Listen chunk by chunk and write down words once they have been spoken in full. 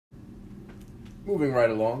Moving right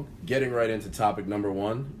along, getting right into topic number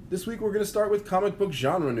one. This week we're going to start with comic book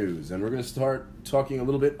genre news, and we're going to start talking a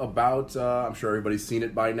little bit about, I'm sure everybody's seen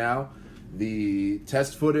it by now, the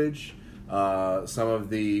test footage, some of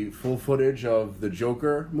the full footage of the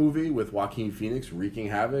Joker movie with Joaquin Phoenix wreaking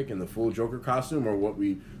havoc in the full Joker costume, or what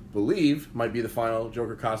we believe might be the final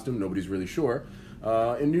Joker costume, nobody's really sure,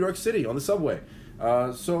 in New York City on the subway.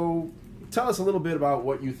 So tell us a little bit about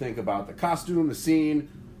what you think about the costume, the scene,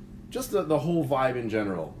 just the whole vibe in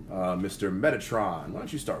general, Mr. Metatron. Why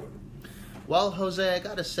don't you start with it? Well, Jose, I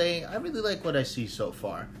gotta say, I really like what I see so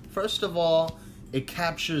far. First of all, it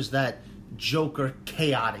captures that Joker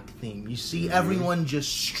chaotic theme. You see everyone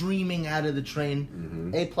just streaming out of the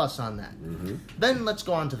train. A+ on that. Then let's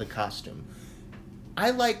go on to the costume.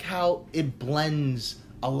 I like how it blends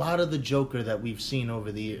a lot of the Joker that we've seen over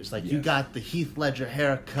the years. Like, you got the Heath Ledger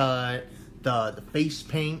haircut, the face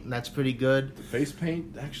paint, and that's pretty good. The face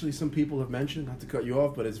paint, actually, some people have mentioned, not to cut you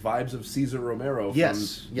off, but it's vibes of Cesar Romero from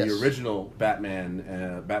the original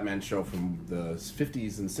Batman show from the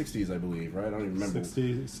 50s and 60s, I believe, right? I don't even remember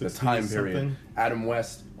 60 the time period. Something. Adam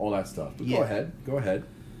West, all that stuff. But go ahead.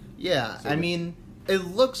 Yeah, so I mean, it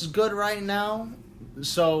looks good right now,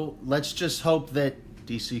 so let's just hope that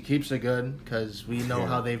DC keeps it good, because we know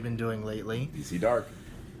how they've been doing lately. DC Dark.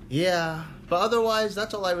 Yeah, but otherwise,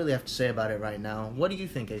 that's all I really have to say about it right now. What do you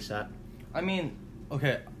think, ASAP? I mean,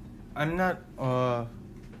 okay, I'm not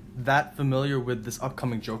that familiar with this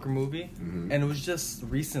upcoming Joker movie, and it was just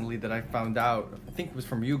recently that I found out, I think it was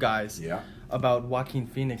from you guys, about Joaquin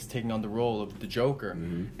Phoenix taking on the role of the Joker.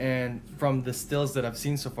 And from the stills that I've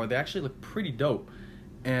seen so far, they actually look pretty dope.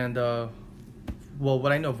 And, well,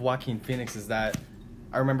 what I know of Joaquin Phoenix is that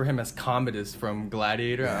I remember him as Commodus from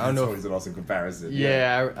Gladiator. Yeah, I don't know. Always an awesome comparison.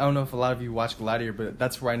 Yeah, I don't know if a lot of you watch Gladiator, but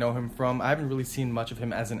that's where I know him from. I haven't really seen much of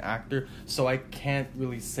him as an actor, so I can't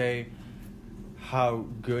really say how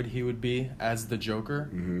good he would be as the Joker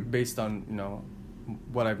based on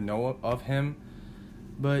what I know of him.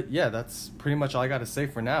 But yeah, that's pretty much all I got to say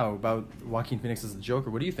for now about Joaquin Phoenix as the Joker.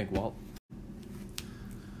 What do you think, Walt?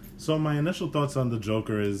 So my initial thoughts on the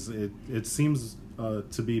Joker is it seems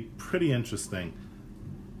to be pretty interesting.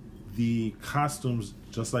 The costumes,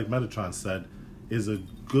 just like Metatron said, is a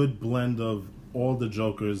good blend of all the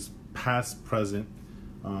Jokers, past, present.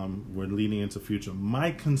 We're leading into future.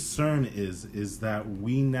 My concern is that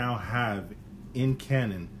we now have in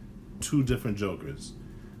canon 2 different Jokers.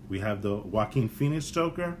 We have the Joaquin Phoenix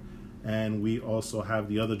Joker, and we also have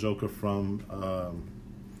the other Joker from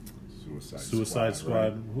Suicide Squad.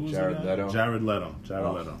 Right? Who's Jared Leto. Jared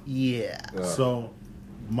Leto. Yeah. So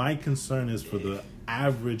my concern is for the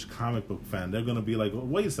average comic book fan. They're going to be like, well,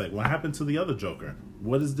 wait a sec, what happened to the other Joker?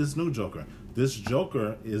 What is this new Joker? This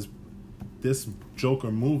Joker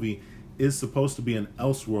movie is supposed to be an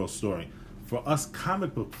Elseworld story. For us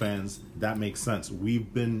comic book fans, that makes sense.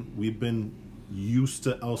 We've been used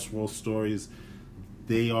to Elseworld stories.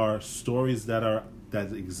 They are stories that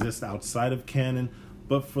exist outside of canon,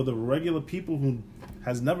 but for the regular people who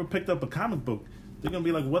has never picked up a comic book, they're going to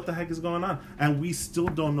be like, what the heck is going on? And we still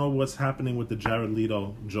don't know what's happening with the Jared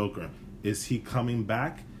Leto Joker. Is he coming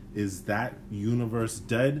back? Is that universe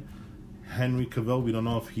dead? Henry Cavill, we don't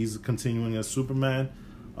know if he's continuing as Superman.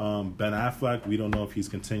 Ben Affleck, we don't know if he's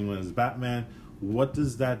continuing as Batman. What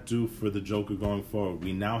does that do for the Joker going forward?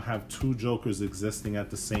 We now have 2 Jokers existing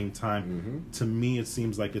at the same time. To me, it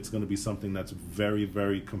seems like it's going to be something that's very,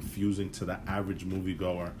 very confusing to the average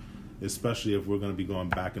moviegoer, especially if we're going to be going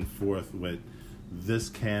back and forth with this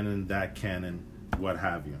canon, that canon, what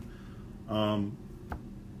have you.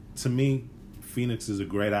 To me, Phoenix is a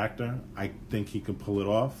great actor. I think he can pull it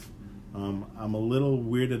off. I'm a little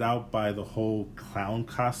weirded out by the whole clown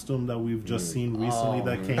costume that we've just seen recently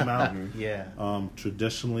that came out.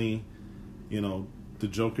 Traditionally, the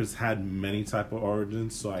Joker's had many type of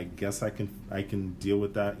origins, so I guess I can deal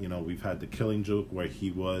with that. We've had the Killing Joke where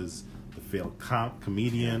he was the failed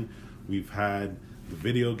comedian. We've had the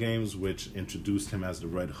video games, which introduced him as the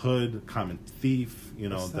Red Hood, common thief,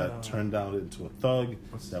 that turned out into a thug,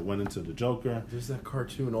 that went into the Joker. There's that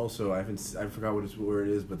cartoon also, I forgot where it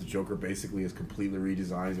is, but the Joker basically is completely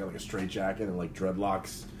redesigned. He's got like a straight jacket and like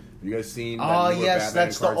dreadlocks. Have you guys seen that yes, Batman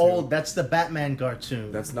that's cartoon? That's the Batman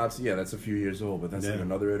cartoon. That's not, that's a few years old, but that's like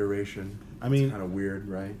another iteration. I mean, it's kind of weird,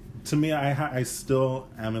 right? To me, I still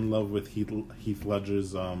am in love with Heath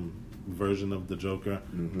Ledger's version of the Joker.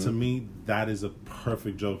 To me, that is a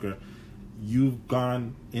perfect Joker. You've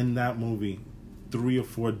gone in that movie 3 or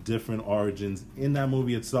 4 different origins in that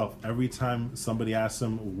movie itself. Every time somebody asks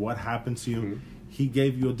him what happened to you, he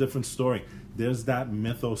gave you a different story. there's that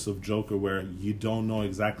mythos of Joker where you don't know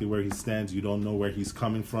exactly where he stands, you don't know where he's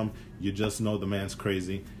coming from, you just know the man's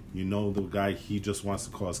crazy, you know the guy, he just wants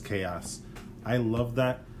to cause chaos. I love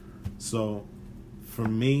that. So for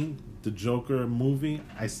me, the Joker movie,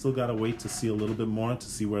 I still gotta wait to see a little bit more to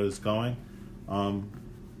see where it's going. I'm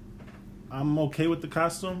okay with the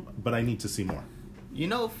costume, but I need to see more. You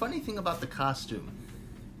know, funny thing about the costume,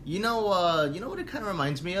 you know what it kind of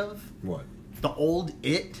reminds me of? What? The old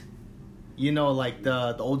It. You know, like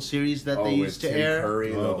the old series that they used to Tim air.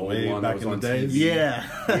 Curry, the old one back that was in the on days. TV. Yeah.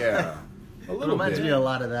 Yeah. A It little reminds bit. me a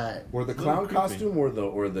lot of that. Or the It's a little clown creepy. costume,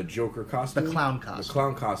 or the Joker costume. The clown costume. The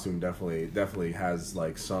clown costume definitely has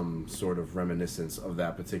like some sort of reminiscence of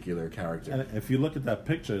that particular character. And if you look at that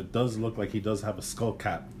picture, it does look like he does have a skull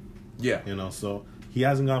cap. Yeah. You know, so he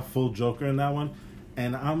hasn't gone full Joker in that one.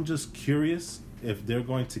 And I'm just curious if they're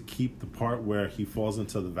going to keep the part where he falls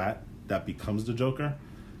into the vat that becomes the Joker.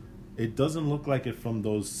 It doesn't look like it from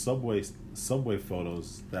those subway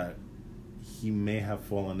photos that he may have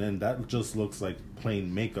fallen in. That just looks like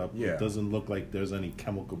plain makeup. Yeah. It doesn't look like there's any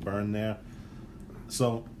chemical burn there.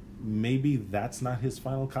 So maybe that's not his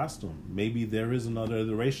final costume. Maybe there is another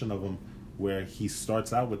iteration of him where he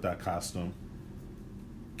starts out with that costume,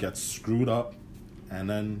 gets screwed up, and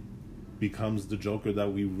then becomes the Joker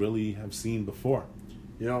that we really have seen before.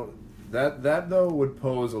 You know, that though would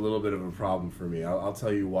pose a little bit of a problem for me. I'll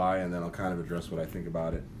tell you why, and then I'll kind of address what I think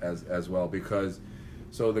about it as well. Because,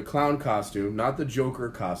 so the clown costume, not the Joker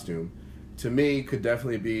costume, to me could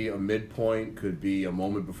definitely be a midpoint, could be a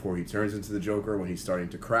moment before he turns into the Joker when he's starting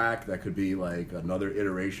to crack. That could be like another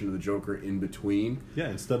iteration of the Joker in between. Yeah,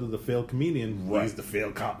 instead of the failed comedian, Right. he's the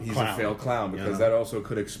failed clown. He's a failed clown, because that also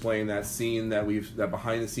could explain that scene that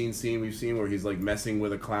behind the scenes scene we've seen where he's like messing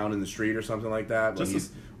with a clown in the street or something like that. When he's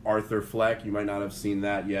Arthur Fleck, you might not have seen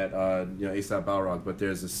that yet, A$AP Balrog, but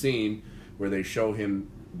there's a scene where they show him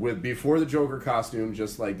before the Joker costume,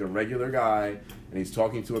 just like the regular guy, and he's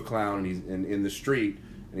talking to a clown, and he's in the street,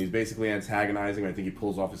 and he's basically antagonizing. I think he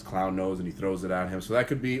pulls off his clown nose and he throws it at him. So that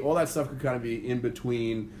could be, all that stuff could kind of be in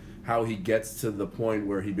between how he gets to the point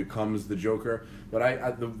where he becomes the Joker.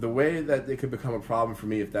 But the way that it could become a problem for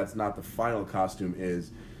me if that's not the final costume is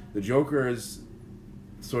the Joker's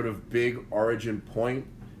sort of big origin point.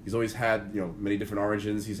 He's always had, many different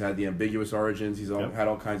origins. He's had the ambiguous origins. He's had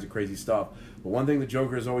all kinds of crazy stuff. But one thing the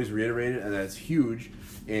Joker has always reiterated, and that's huge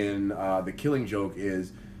in The Killing Joke,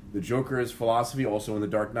 is the Joker's philosophy, also in The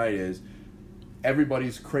Dark Knight, is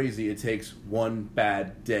everybody's crazy. It takes one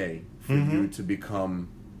bad day for you to become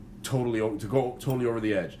go totally over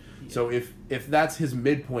the edge. Yeah. So if that's his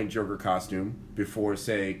midpoint Joker costume before,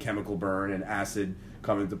 say, chemical burn and acid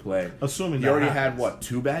come into play. Assuming he already had,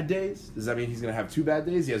 2 bad days? Does that mean he's going to have 2 bad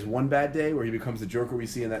days? He has one bad day where he becomes the Joker we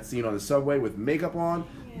see in that scene on the subway with makeup on.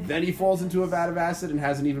 Yeah. Then he falls into a vat of acid and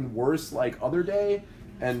has an even worse, other day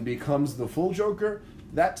and becomes the full Joker.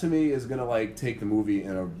 That, to me, is going to, take the movie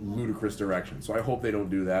in a ludicrous direction. So I hope they don't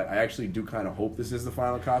do that. I actually do kind of hope this is the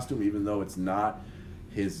final costume, even though it's not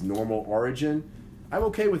his normal origin. I'm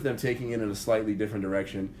okay with them taking it in a slightly different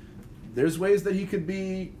direction. There's ways that he could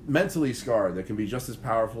be mentally scarred that can be just as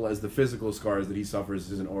powerful as the physical scars that he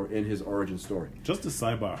suffers in his origin story. Just a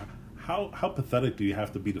sidebar, how pathetic do you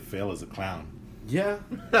have to be to fail as a clown? Yeah.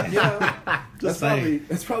 That's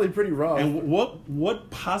probably pretty rough. And what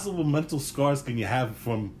possible mental scars can you have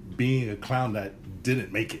from being a clown that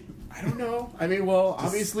didn't make it? I don't know. I mean, well,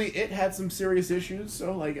 obviously it had some serious issues,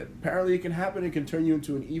 so apparently it can happen. It can turn you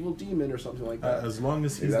into an evil demon or something like that. As long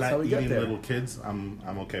as he's not eating little kids, I'm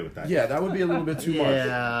okay with that. Yeah, that would be a little bit too much.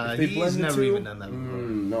 Yeah, he's never even done that before.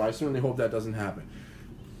 No, I certainly hope that doesn't happen.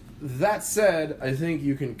 That said, I think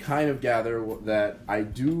you can kind of gather that I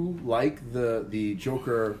do like the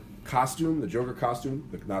Joker costume,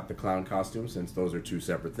 not the clown costume, since those are two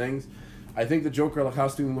separate things. I think the Joker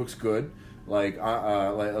costume looks good. Like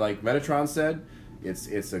Metatron said,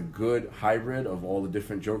 it's a good hybrid of all the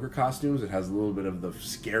different Joker costumes. It has a little bit of the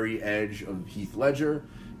scary edge of Heath Ledger.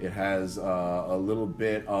 It has a little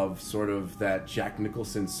bit of sort of that Jack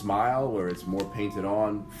Nicholson smile, where it's more painted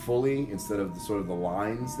on fully instead of the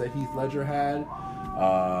lines that Heath Ledger had.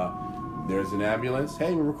 There's an ambulance.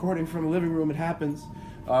 Hey, we're recording from a living room. It happens.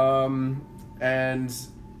 And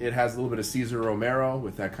it has a little bit of Cesar Romero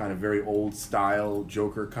with that kind of very old style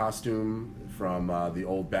Joker costume from the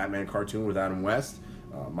old Batman cartoon with Adam West.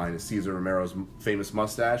 Mine is Cesar Romero's famous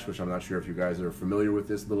mustache, which I'm not sure if you guys are familiar with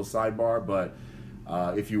this little sidebar, but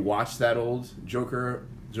if you watch that old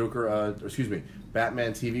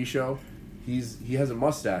Batman TV show, he has a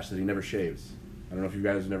mustache that he never shaves. I don't know if you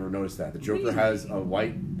guys have never noticed that. The Joker has a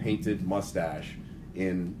white painted mustache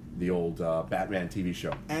in the old Batman TV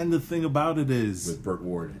show And the thing about it is, with Burt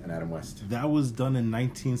Ward and Adam West. that was done in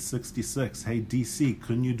 1966. Hey, DC,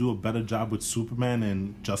 couldn't you do a better job with Superman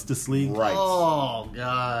and Justice League? Right. Oh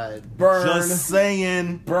God. Burn. Just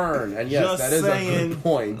saying. Burn. And yes, Just that is a saying. good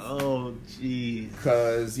point. Oh jeez.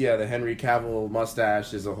 Because, yeah, the Henry Cavill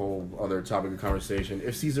mustache is a whole other topic of conversation.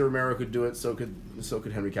 If Cesar Romero could do it, so could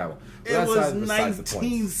Henry Cavill. But It that's was besides the point.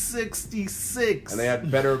 1966. And they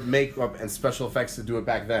had better makeup and special effects to do it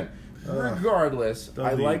back then. Regardless,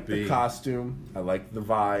 I like the WB. costume. I like the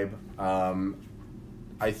vibe.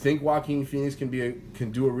 I think Joaquin Phoenix can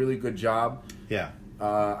do a really good job. Yeah.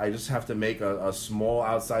 I just have to make a small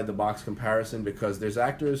outside the box comparison because there's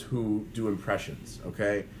actors who do impressions.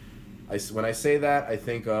 Okay, when I say that, I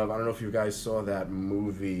think of, I don't know if you guys saw that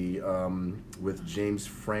movie with James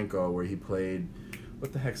Franco where he played,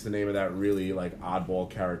 what the heck's the name of that really like oddball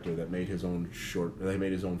character that made his own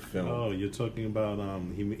film? Oh, you're talking about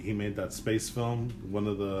he made that space film, one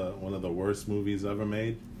of the worst movies ever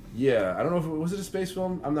made. Yeah, I don't know if was it a space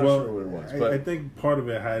film. I'm not sure what it was, but I think part of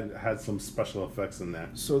it had some special effects in that.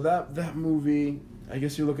 so that movie, I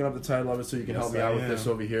guess you're looking up the title of it so you can Yes, help me I out with am. this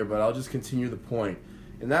over here, but I'll just continue the point.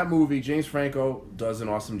 In that movie, James Franco does an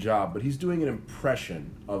awesome job, but he's doing an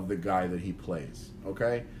impression of the guy that he plays,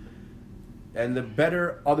 okay? And the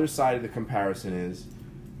better other side of the comparison is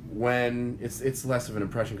when it's less of an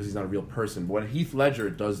impression because he's not a real person, but when Heath Ledger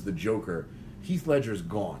does the Joker, Heath Ledger's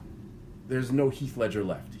gone. There's no Heath Ledger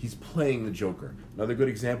left. He's playing the Joker. Another good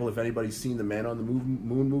example, if anybody's seen the Man on the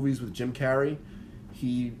Moon movies with Jim Carrey,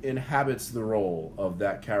 he inhabits the role of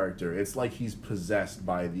that character. It's like he's possessed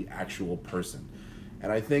by the actual person.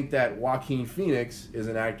 And I think that Joaquin Phoenix is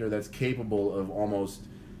an actor that's capable of almost,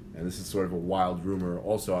 and this is sort of a wild rumor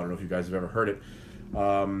also, I don't know if you guys have ever heard it,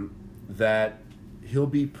 that he'll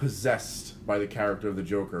be possessed by the character of the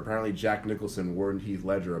Joker. Apparently Jack Nicholson warned Heath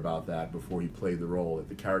Ledger about that before he played the role, that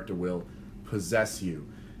the character will possess you.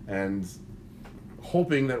 And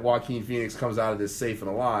hoping that Joaquin Phoenix comes out of this safe and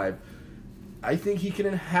alive, I think he can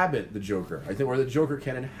inhabit the Joker. Or the Joker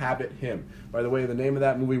can inhabit him. By the way, the name of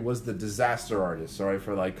that movie was The Disaster Artist. Sorry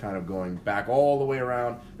for kind of going back all the way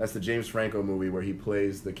around. That's the James Franco movie where he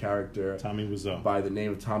plays the character Tommy Wiseau. by the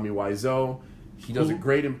name of Tommy Wiseau. He does a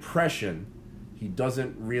great impression. He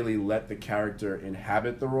doesn't really let the character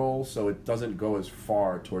inhabit the role, so it doesn't go as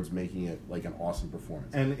far towards making it like an awesome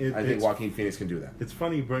performance. And I think Joaquin Phoenix can do that. It's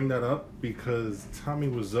funny you bring that up because Tommy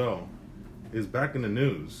Wiseau is back in the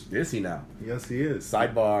news. Is he now? Yes, he is.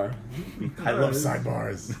 Sidebar. I love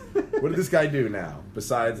sidebars. What did this guy do now?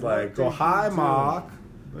 Besides, go, hi, Mark.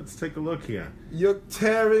 Let's take a look here. You're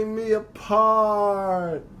tearing me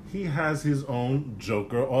apart. He has his own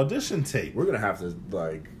Joker audition tape. We're going to have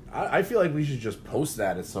to, I feel like we should just post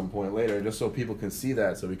that at some point later, just so people can see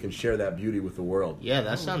that, so we can share that beauty with the world. Yeah,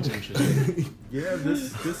 that sounds interesting. Yeah,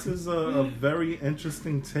 this is a very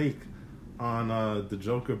interesting take on the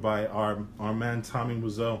Joker by our man Tommy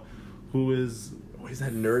Wiseau, who is... Is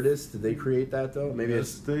that Nerdist? Did they create that, though? Maybe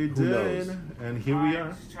yes, they who did. knows? And here we are.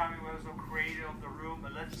 This is Tommy Wiseau, creator of The Room,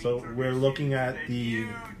 and let me So introduce we're looking you at to the- new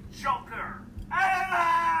Joker.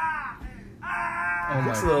 Ah! Ah!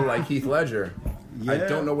 Looks a little like Heath Ledger. I Yeah.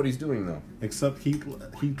 don't know what he's doing, though. Except Heath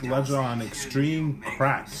Ledger on extreme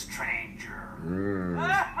crack. Stranger.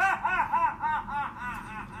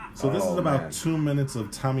 So this Oh, is about man. 2 minutes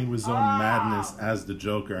of Tommy Wiseau madness as the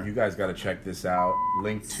Joker. You guys got to check this out.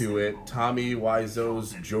 Link to it. Tommy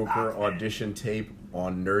Wiseau's Joker audition tape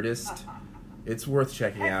on Nerdist. It's worth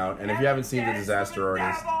checking out. And if you haven't seen The Disaster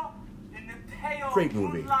Artist, great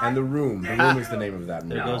movie. And The Room. The Room is the name of that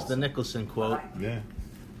movie. There goes the Nicholson quote. Yeah.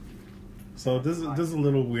 So this is a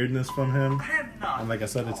little weirdness from him, and like I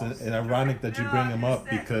said, it's ironic that you bring him up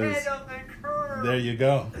because there you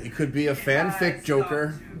go. It could be a fanfic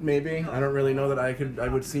Joker, maybe. I don't really know that I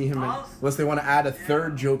would see him unless they want to add a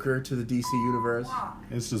third Joker to the DC universe.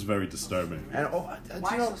 It's just very disturbing. And Why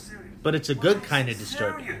you know, so serious? But it's a good kind of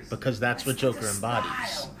disturbing because that's what Joker The embodies.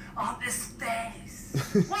 smile on this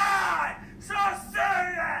face. Why so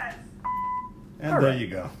serious? And All there right. you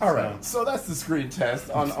go. all right, so that's the screen test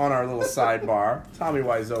on our little sidebar. Tommy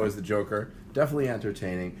Wiseau is the Joker, definitely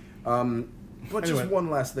entertaining. But just Anyway. one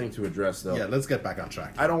last thing to address, though. Yeah, let's get back on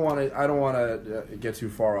track. I don't want to get too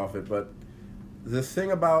far off it, but the thing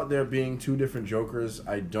about there being two different Jokers,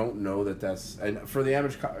 I don't know that's, and for the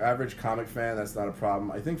average comic fan, that's not a problem.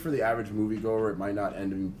 I think for the average moviegoer, it might not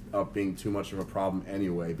end up being too much of a problem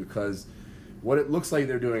anyway, because what it looks like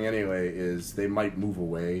they're doing anyway is they might move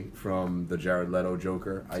away from the Jared Leto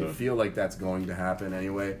Joker. I Sure. feel like that's going to happen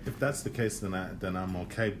anyway. If that's the case, then I'm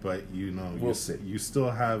okay. But We'll see. You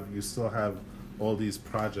still have all these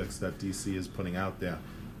projects that DC is putting out there.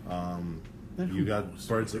 You got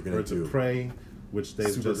Birds of Prey, which they've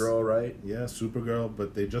Supergirl, right? Yeah, Supergirl,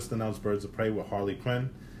 but they just announced Birds of Prey with Harley Quinn,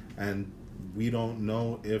 and we don't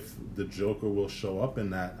know if the Joker will show up in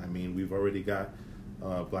that. I mean, we've already got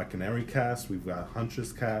Black Canary cast, we've got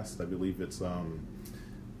Huntress cast. I believe it's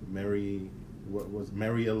Mary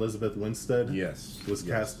Elizabeth Winstead. Yes, was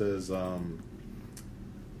cast as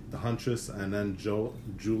the Huntress, and then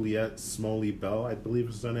Juliet Smalley Bell, I believe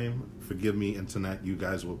is her name. Forgive me, internet. You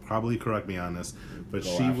guys will probably correct me on this, but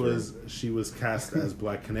she was cast as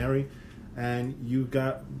Black Canary, and you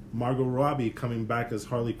got Margot Robbie coming back as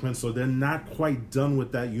Harley Quinn. So they're not quite done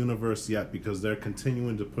with that universe yet because they're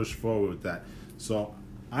continuing to push forward with that. So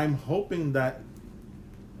I'm hoping that.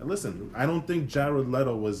 Listen, I don't think Jared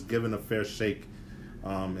Leto was given a fair shake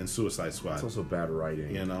in Suicide Squad. It's also bad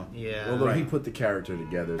writing, Yeah. Although he put the character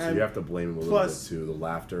together, so you have to blame him a little bit too. The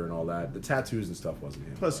laughter and all that, the tattoos and stuff wasn't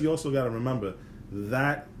him. Plus, you also got to remember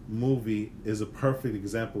that movie is a perfect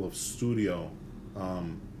example of studio,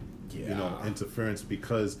 interference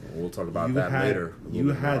because we'll talk about that later. You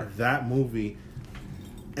had that movie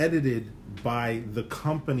edited by the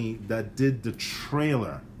company that did the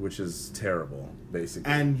trailer, which is terrible,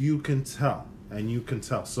 basically, and you can tell.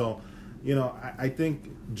 So. I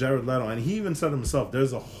think Jared Leto, and he even said himself,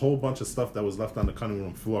 there's a whole bunch of stuff that was left on the cutting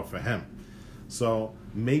room floor for him. So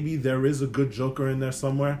maybe there is a good Joker in there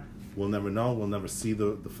somewhere. We'll never know. We'll never see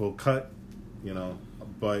the full cut,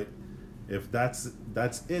 But if that's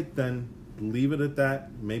it, then leave it at that.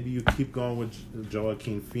 Maybe you keep going with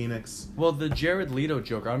Joaquin Phoenix. Well, the Jared Leto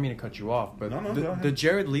Joker, I don't mean to cut you off, but the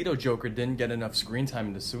Jared Leto Joker didn't get enough screen time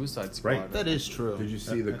in the Suicide Squad. Right. That is true. Did you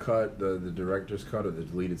see the cut, the director's cut of the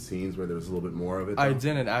deleted scenes where there was a little bit more of it? I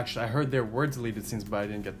didn't, actually. I heard there were deleted scenes, but I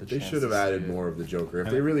didn't get the chance. They should have added more of the Joker. If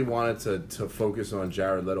they really wanted to focus on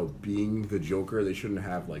Jared Leto being the Joker, they shouldn't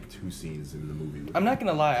have like 2 scenes in the movie. I'm not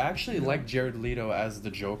going to lie. I actually like Jared Leto as the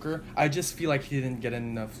Joker. I just feel like he didn't get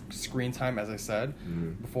enough screen time, as I said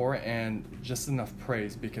before, and just enough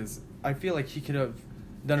praise, because I feel like he could have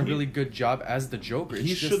done a really good job as the Joker.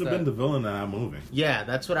 He should have been the villain in that movie. Yeah,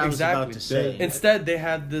 that's what I was about to say. Instead, they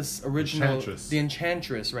had this original... Enchantress. The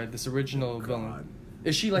Enchantress, right? This original villain.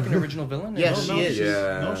 Is she like an original villain? Yes, she is.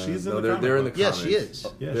 She's in the comics. They're in the comics. Yes, she is.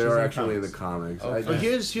 They're actually in the comics. Okay. But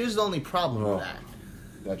here's the only problem with that.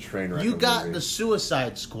 That train wreck. You got the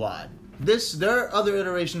Suicide Squad. There are other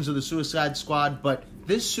iterations of the Suicide Squad, but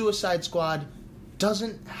this Suicide Squad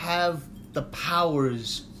doesn't have the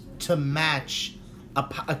powers to match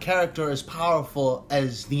a character as powerful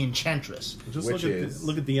as the Enchantress. Just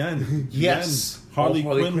look at the end. Yes. The end. Harley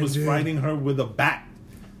Quinn was fighting her with a bat.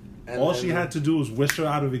 And all she had to do was wish her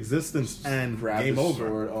out of existence and game over.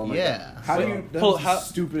 Sword. Oh my God. How do you? That's the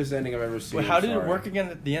stupidest ending I've ever seen. Wait, how did it work again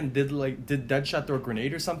at the end? Did Deadshot throw a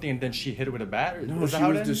grenade or something, and then she hit it with a bat? Or, no, she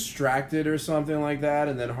was distracted or something like that,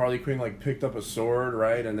 and then Harley Quinn picked up a sword,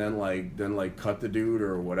 right, and then cut the dude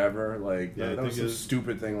or whatever. That was a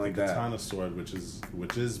stupid thing like that. Katana sword, which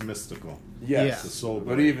is mystical. Yes, the soul.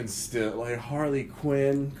 But even still, Harley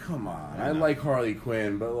Quinn, come on. I like Harley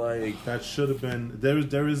Quinn, but that should have been there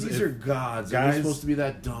is. These are gods. Guys, are they supposed to be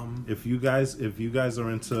that dumb? If you guys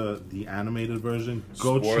are into the animated version,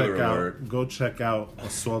 go check out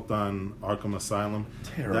Assault on Arkham Asylum.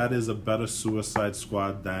 Terrible. That is a better Suicide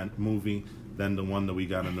Squad movie than the one that we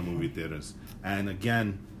got in the movie theaters. And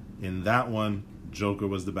again, in that one, Joker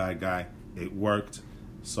was the bad guy. It worked.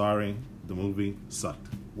 Sorry, the movie sucked.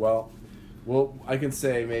 Well, I can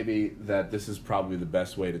say maybe that this is probably the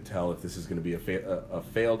best way to tell if this is going to be a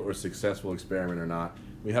failed or successful experiment or not.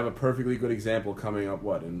 We have a perfectly good example coming up,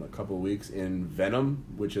 in a couple of weeks, in Venom,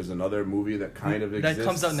 which is another movie that kind of exists. That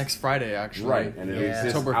comes out next Friday, actually. Right, and it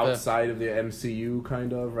exists October outside of the MCU,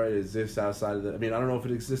 kind of, right? It exists outside of I don't know if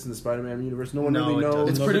it exists in the Spider-Man universe. No one really knows.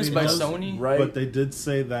 It's produced by Sony. Right. But they did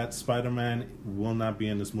say that Spider-Man will not be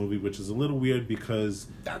in this movie, which is a little weird because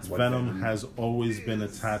Venom has always been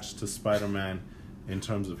attached to Spider-Man in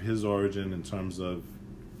terms of his origin, in terms of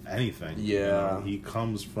anything. Yeah. He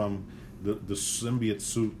comes from... The symbiote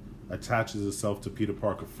suit attaches itself to Peter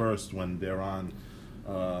Parker first when they're on...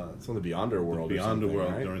 it's on the Beyonder World.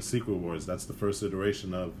 Right? During Secret Wars. That's the first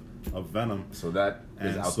iteration of Venom. So that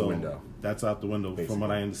is out the window. That's out the window. Basically. From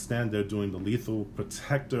what I understand, they're doing the Lethal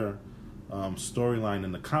Protector storyline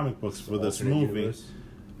in the comic books for this movie. Universe?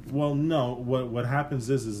 Well, no. What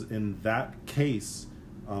happens is in that case,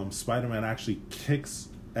 Spider-Man actually kicks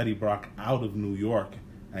Eddie Brock out of New York,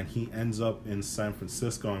 and he ends up in San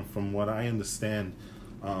Francisco. And from what I understand,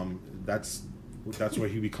 that's where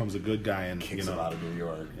he becomes a good guy and kicks him out of New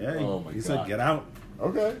York. Yeah, he said, "Get out."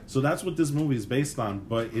 Okay. So that's what this movie is based on,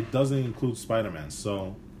 but it doesn't include Spider-Man.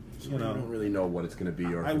 So we don't really know what it's going to be.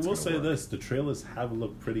 Or if I it's will gonna say work. this: the trailers have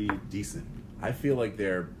looked pretty decent. I feel like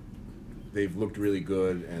they've looked really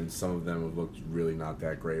good, and some of them have looked really not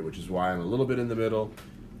that great, which is why I'm a little bit in the middle.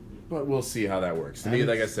 But we'll see how that works. To me,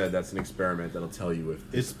 like I said, that's an experiment that'll tell you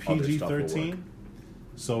if It's this other stuff will work. PG-13,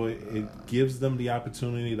 so it gives them the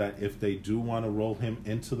opportunity that if they do want to roll him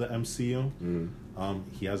into the MCU,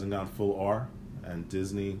 he hasn't gone full R, and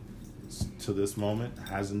Disney, to this moment,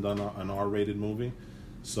 hasn't done an R-rated movie,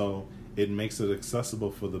 so it makes it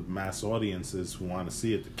accessible for the mass audiences who want to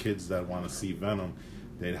see it, the kids that want to see Venom.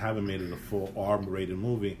 They haven't made it a full R-rated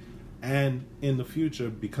movie. And in the future,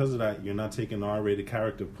 because of that, you're not taking an R-rated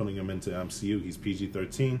character, putting him into MCU. He's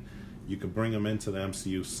PG-13. You could bring him into the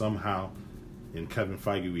MCU somehow. In Kevin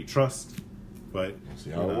Feige, we trust. But We'll see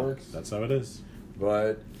how it works. That's how it is.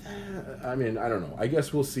 But, I mean, I don't know. I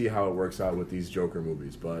guess we'll see how it works out with these Joker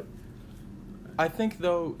movies. But I think,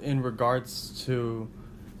 though, in regards to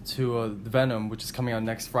Venom, which is coming out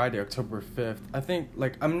next Friday, October 5th, I think,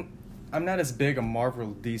 like, I'm not as big a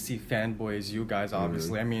Marvel DC fanboy as you guys,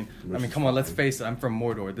 obviously. I mean, come on, let's face it. I'm from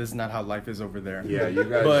Mordor. This is not how life is over there. yeah, you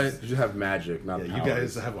guys just have magic, not Yeah, powers. you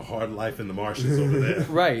guys have a hard life in the marshes over there.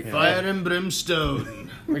 Right. Fire and brimstone.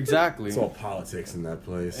 Exactly. It's all politics in that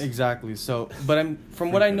place. Exactly. So, but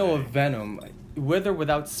from what I know of Venom, with or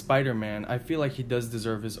without Spider-Man, I feel like he does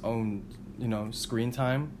deserve his own, screen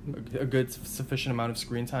time, a good sufficient amount of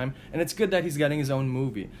screen time, and it's good that he's getting his own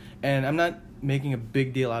movie. And I'm not making a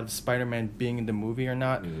big deal out of Spider-Man being in the movie or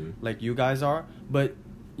not, like you guys are, but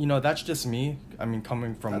that's just me. I mean,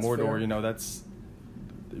 coming from That's Mordor, fair. that's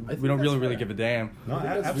think we don't that's really fair. give a damn. No, I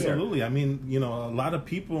think that's absolutely. I mean, a lot of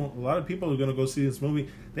people are going to go see this movie.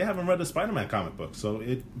 They haven't read the Spider-Man comic book, so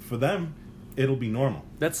for them, it'll be normal.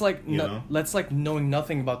 That's like know? that's like knowing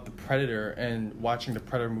nothing about the Predator and watching the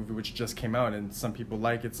Predator movie, which just came out, and some people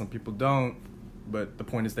like it, some people don't. But the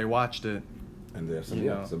point is, they watched it. And there's You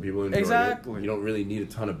some know. people enjoy Exactly. it. You don't really need a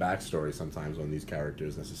ton of backstory sometimes on these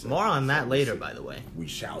characters necessarily. More on that So later, we'll see. by the way. We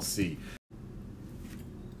shall see.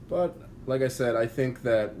 But like I said, I think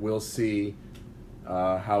that we'll see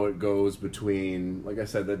how it goes between. Like I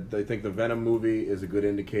said, that I think the Venom movie is a good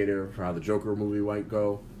indicator for how the Joker movie might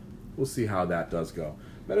go. We'll see how that does go.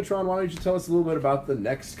 Metatron, why don't you tell us a little bit about the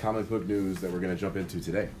next comic book news that we're going to jump into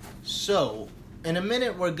today? So, in a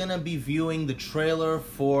minute, we're gonna be viewing the trailer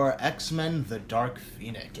for X-Men: The Dark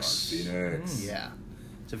Phoenix. Yeah,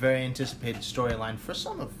 it's a very anticipated storyline for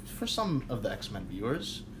some of the X-Men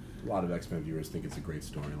viewers. A lot of X-Men viewers think it's a great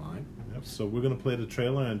storyline. Yep. So we're going to play the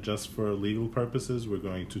trailer, and just for legal purposes, we're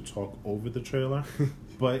going to talk over the trailer.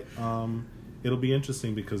 But it'll be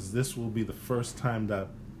interesting because this will be the first time that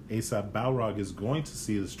ASAP Balrog is going to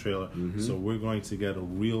see this trailer. So we're going to get a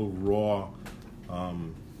real raw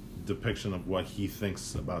depiction of what he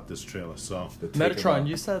thinks about this trailer. So The take Metatron, about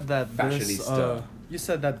you said that fashionista. you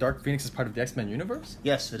said that Dark Phoenix is part of the X-Men universe?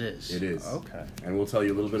 Yes, it is. It is. Okay. And we'll tell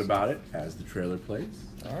you a little bit about it as the trailer plays.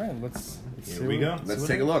 All right, let's Here see we go. what- Let's see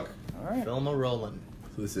take a what- look. All right. Film a rolling.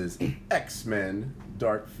 So this is X-Men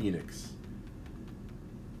Dark Phoenix.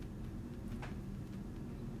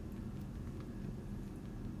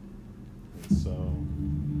 So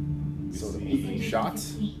we So the see opening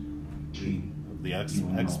shots. the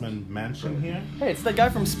X-Men mansion here. Hey, it's that guy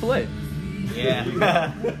from Split.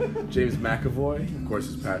 Yeah. James McAvoy, of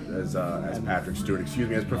course, as Patrick Stewart. Excuse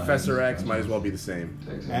me, as Professor X. Might as well be the same.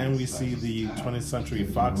 And we see the 20th Century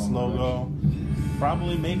Fox logo,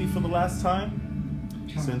 probably maybe for the last time,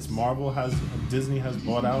 since Disney has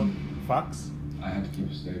bought out Fox. I had to keep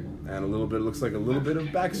it stable. And looks like a little bit of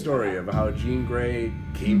backstory of how Jean Grey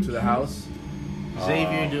came to the house.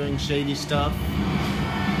 Xavier doing shady stuff.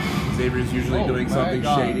 Xavier's usually Oh doing my something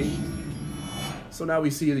gosh. shady. So now we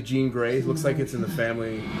see the Jean Grey. It looks like it's in the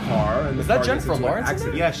family car. And the Is that car gets Jennifer into an Lawrence in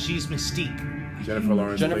accident. Yeah, she's Mystique. Jennifer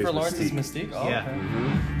Lawrence. Jennifer plays Lawrence is Mystique. Mystique? Oh, Yeah.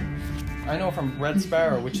 okay. I know her from Red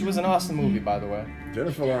Sparrow, which was an awesome movie, by the way.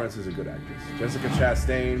 Jennifer Lawrence is a good actress. Jessica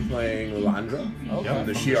Chastain playing Lilandra Okay. of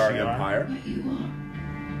the From Shi'ar the Shi'ar. Empire.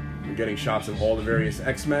 We're getting shots of all the various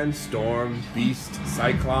X-Men, Storm, Beast,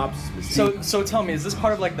 Cyclops, Mystique. So tell me, is this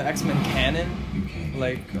part of like the X-Men canon?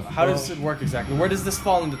 Like, how does it work exactly? Where does this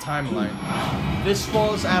fall in the timeline? This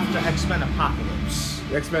falls after X-Men Apocalypse.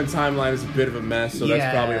 The X-Men timeline is a bit of a mess, so Yeah.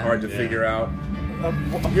 that's probably hard to figure out.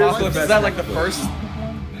 Apocalypse, is that like the first?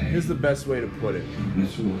 Here's the best way to put it.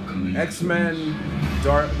 This will come in. X-Men,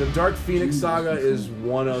 the Dark Phoenix saga is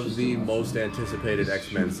one of the most anticipated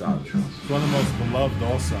X-Men sagas. It's one of the most beloved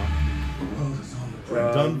also.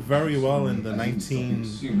 Done very well in the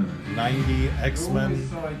 1990 X-Men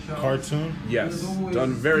cartoon. Yes,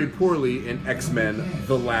 done very poorly in X-Men: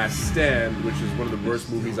 The Last Stand, which is one of the worst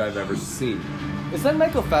movies I've ever seen. Is that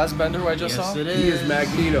Michael Fassbender who I just Yes, saw? it He is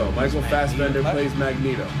Magneto. Michael Fassbender plays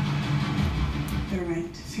Magneto. They're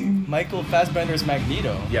right. Michael Fassbender is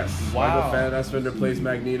Magneto. Yes. Wow. Michael Fassbender plays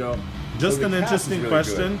Magneto. Just So an the cast is interesting really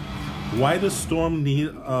question. Why does Storm need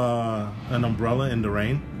an umbrella in the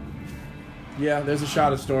rain? good. Yeah, there's a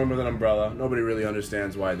shot of Storm with an umbrella. Nobody really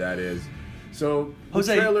understands why that is. So the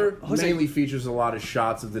Jose- trailer Jose- mainly features a lot of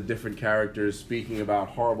shots of the different characters speaking about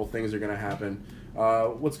horrible things are going to happen.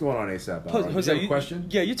 What's going on, ASAP? Balrog? Jose, Do you have a question?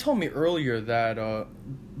 Yeah, you told me earlier that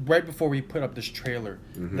right before we put up this trailer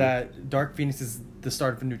that Dark Phoenix is the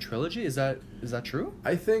start of a new trilogy. Is that true?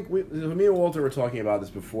 I think me and Walter were talking about this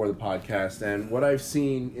before the podcast, and what I've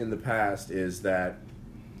seen in the past is that,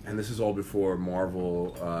 and this is all before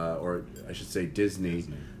Marvel, or I should say Disney,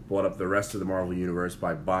 bought up the rest of the Marvel Universe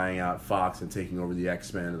by buying out Fox and taking over the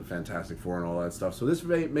X-Men and the Fantastic Four and all that stuff. So this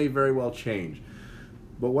may very well change.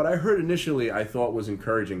 But what I heard initially I thought was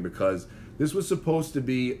encouraging because this was supposed to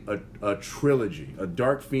be a trilogy, a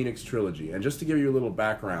Dark Phoenix trilogy. And just to give you a little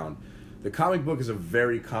background, the comic book is a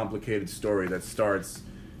very complicated story that starts,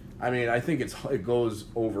 I think it goes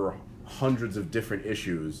over hundreds of different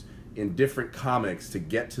issues in different comics to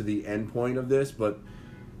get to the end point of this. But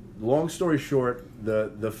long story short,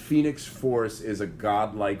 the Phoenix Force is a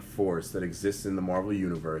godlike force that exists in the Marvel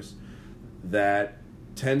Universe that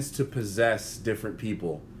tends to possess different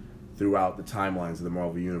people throughout the timelines of the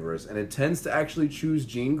Marvel Universe. And it tends to actually choose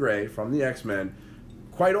Jean Grey from the X-Men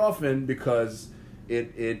quite often because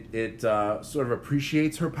it sort of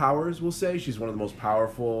appreciates her powers, we'll say. She's one of the most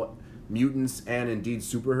powerful mutants and indeed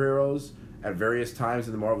superheroes at various times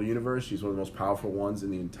in the Marvel Universe. She's one of the most powerful ones in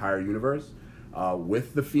the entire universe.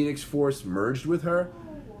 With the Phoenix Force merged with her,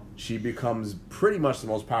 she becomes pretty much the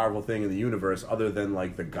most powerful thing in the universe other than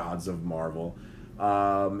like the gods of Marvel.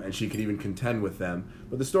 And she could even contend with them.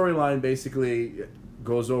 But the storyline basically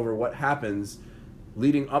goes over what happens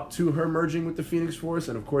leading up to her merging with the Phoenix Force,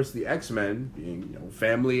 and of course the X-Men, being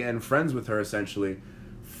family and friends with her essentially,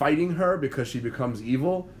 fighting her because she becomes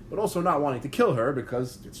evil, but also not wanting to kill her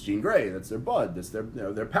because it's Jean Grey, that's their bud, that's their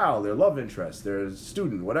pal, their love interest, their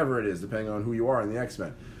student, whatever it is, depending on who you are in the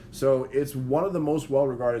X-Men. So it's one of the most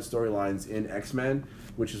well-regarded storylines in X-Men,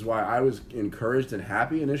 which is why I was encouraged and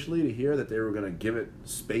happy initially to hear that they were going to give it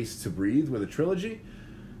space to breathe with a trilogy.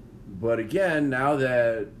 But again, now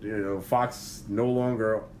that Fox no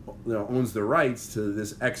longer owns the rights to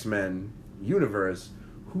this X-Men universe,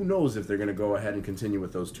 who knows if they're going to go ahead and continue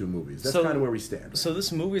with those two movies. That's kind of where we stand. So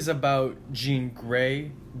this movie is about Jean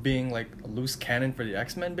Grey being like a loose cannon for the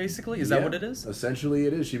X-Men, basically? Is that what it is? Essentially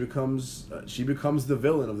it is. She becomes the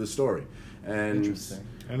villain of the story. And Interesting.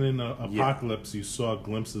 And in Apocalypse, you saw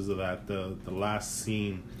glimpses of that. The last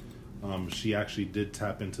scene, she actually did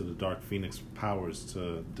tap into the Dark Phoenix powers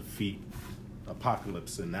to defeat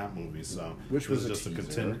Apocalypse in that movie. So which was just a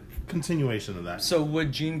teaser. continuation of that. So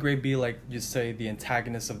would Jean Grey be like you say the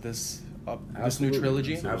antagonist of this new Absolutely.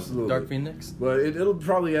 trilogy? Absolutely. Dark Phoenix? But it'll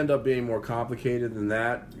probably end up being more complicated than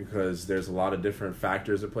that because there's a lot of different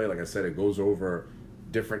factors at play. Like I said, it goes over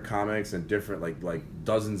different comics and different like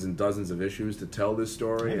dozens and dozens of issues to tell this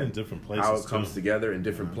story And in and different places, how it comes too. together in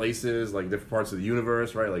different places, like different parts of the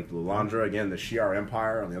universe, right? Like Lilandra, again, the Shi'ar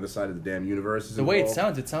Empire on the other side of the damn universe. Is The way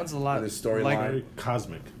involved it sounds a lot in this storyline. like Very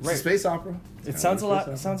cosmic. It's a space opera. it sounds a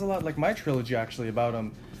lot like my trilogy actually about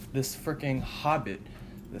this freaking hobbit,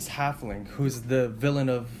 this halfling who's the villain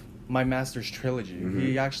of my master's trilogy.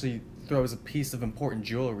 He actually throws a piece of important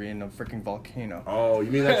jewelry in a freaking volcano. Oh,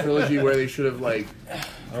 you mean that trilogy where they should have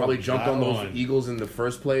probably jumped on those one. eagles in the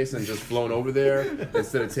first place and just flown over there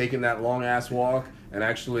instead of taking that long ass walk? And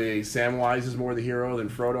actually, Samwise is more the hero than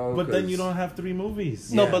Frodo. But then 'cause- you don't have 3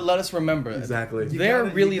 movies. No, Yeah. but let us remember Exactly. They're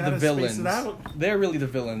gotta- really you the gotta space villains. it out. They're really the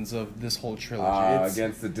villains of this whole trilogy.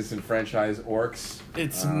 against the disenfranchised orcs.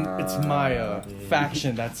 It's my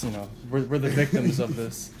faction that's we're the victims of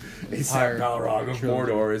this entire Balrog of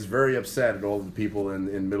trilogy. Mordor is very upset at all the people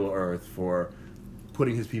in Middle Earth for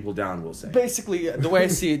putting his people down, we'll say. Basically, the way I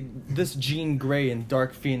see it, this Jean Grey and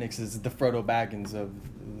Dark Phoenix is the Frodo Baggins of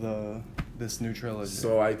this new trilogy.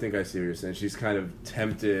 So I think I see what you're saying. She's kind of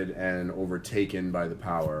tempted and overtaken by the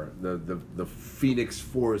power. The Phoenix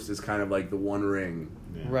Force is kind of like the One Ring.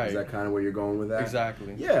 Yeah. Right. Is that kind of where you're going with that?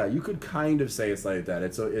 Exactly. Yeah, you could kind of say it's like that.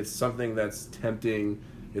 It's something that's tempting.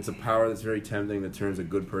 It's a power that's very tempting that turns a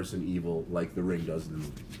good person evil, like the Ring does in the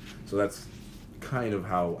movie. So that's kind of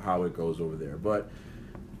how it goes over there. But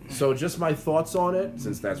so just my thoughts on it,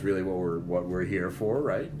 since that's really what we're here for,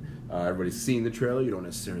 right? Everybody's seen the trailer. You don't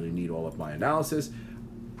necessarily need all of my analysis.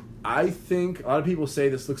 I think a lot of people say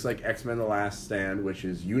this looks like X-Men: The Last Stand, which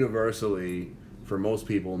is universally for most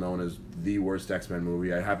people known as the worst X-Men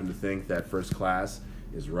movie. I happen to think that First Class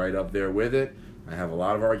is right up there with it. I have a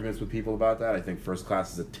lot of arguments with people about that. I think First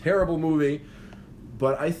Class is a terrible movie,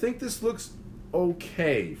 but I think this looks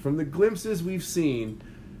okay. From the glimpses we've seen,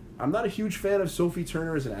 I'm not a huge fan of Sophie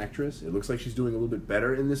Turner as an actress. It looks like she's doing a little bit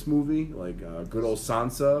better in this movie, like good old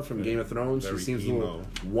Sansa from Game of Thrones. She seems a little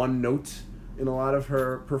one note in a lot of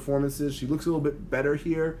her performances. She looks a little bit better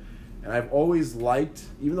here. And I've always liked,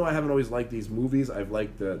 even though I haven't always liked these movies, I've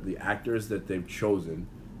liked the actors that they've chosen,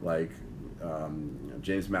 like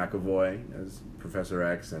James McAvoy as Professor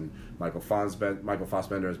X and Michael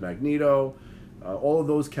Fassbender as Magneto. All of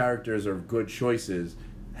those characters are good choices.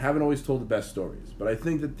 Haven't always told the best stories, but I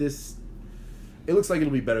think that it looks like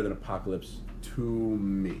it'll be better than Apocalypse to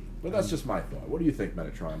me. But that's just my thought. What do you think,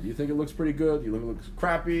 Metatron? Do you think it looks pretty good? Do you think it looks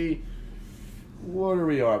crappy? What are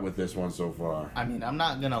we at with this one so far? I mean, I'm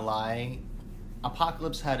not gonna lie.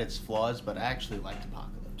 Apocalypse had its flaws, but I actually liked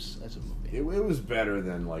Apocalypse as a movie. It was better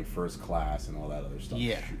than like First Class and all that other stuff.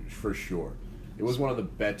 Yeah, for sure. It was one of the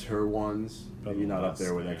better ones. Maybe not up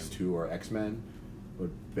there with X2 or X-Men, but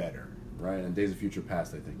better, right? And Days of Future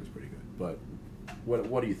Past, I think, was pretty good. But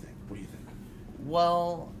what do you think? What do you think?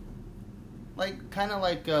 Well, kind of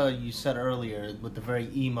like you said earlier with the very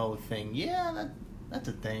emo thing. Yeah, that's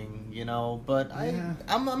a thing, you know. But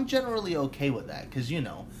I'm generally okay with that because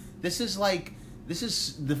this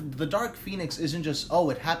is the Dark Phoenix isn't just, oh,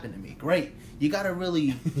 it happened to me. Great, you got to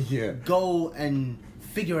really go and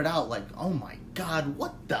figure it out. Like, oh my God,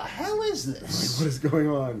 what the hell is this? What is going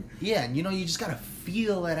on? Yeah, and you just got to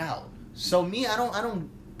feel it out. So me, I don't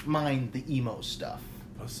mind the emo stuff.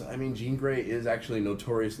 I mean, Jean Grey is actually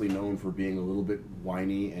notoriously known for being a little bit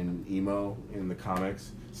whiny and emo in the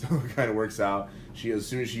comics, so it kind of works out. As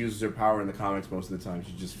soon as she uses her power in the comics, most of the time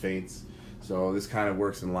she just faints. So this kind of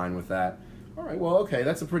works in line with that. All right, well, okay,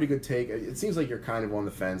 that's a pretty good take. It seems like you're kind of on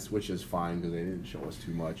the fence, which is fine because they didn't show us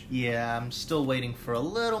too much. Yeah, I'm still waiting for a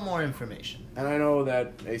little more information. And I know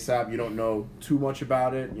that, ASAP, you don't know too much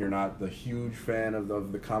about it. You're not the huge fan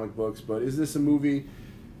of the comic books, but is this a movie,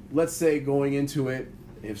 let's say going into it,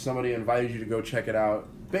 if somebody invited you to go check it out,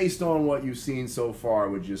 based on what you've seen so far,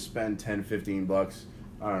 would you spend $10, $15?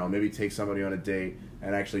 I don't know, maybe take somebody on a date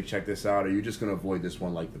and actually check this out, or are you just going to avoid this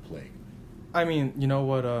one like the plague? I mean, you know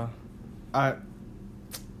what,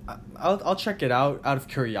 I'll check it out of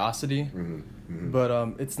curiosity,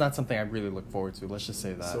 but it's not something I really look forward to. Let's just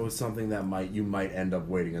say that. So it's something that you might end up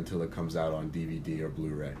waiting until it comes out on DVD or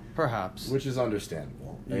Blu-ray. Perhaps. Which is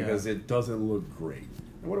understandable, because it doesn't look great.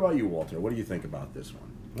 And what about you, Walter? What do you think about this one?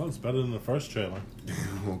 Well, it's better than the first trailer.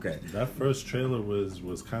 Okay. That first trailer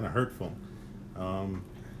was kind of hurtful.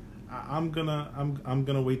 I'm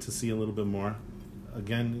gonna wait to see a little bit more.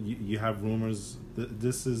 Again, you have rumors.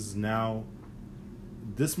 This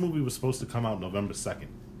movie was supposed to come out November 2nd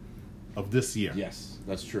of this year. Yes,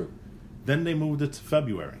 that's true. Then they moved it to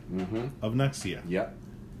February of next year. Yep.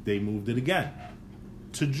 They moved it again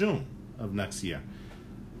to June of next year.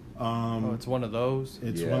 It's one of those.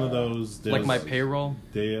 It's one of those. Like my payroll.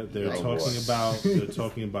 They're talking about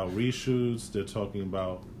reshoots. They're talking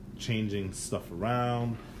about changing stuff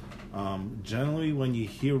around. Generally, when you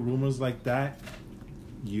hear rumors like that,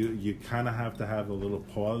 you kind of have to have a little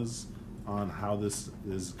pause on how this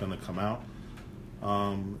is going to come out.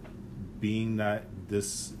 Being that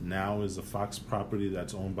this now is a Fox property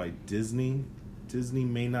that's owned by Disney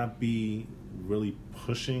may not be really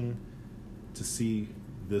pushing to see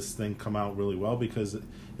this thing come out really well, because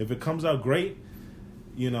if it comes out great,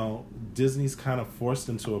 Disney's kind of forced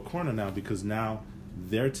into a corner now, because now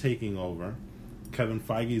they're taking over. Kevin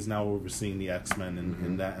Feige is now overseeing the X-Men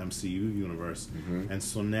in that MCU universe. And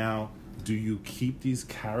so now, do you keep these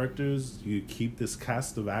characters? Do you keep this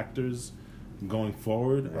cast of actors going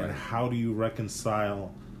forward? Right. And how do you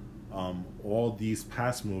reconcile all these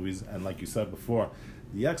past movies? And like you said before,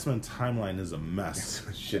 the X-Men timeline is a mess,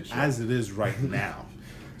 as it is right now.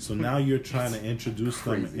 So now you're trying to introduce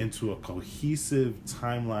them into a cohesive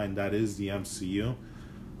timeline that is the MCU.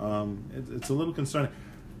 It's a little concerning.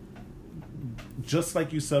 Just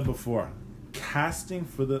like you said before, casting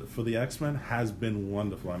for the X-Men has been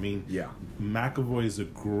wonderful. I mean, McAvoy is a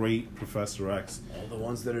great Professor X. All the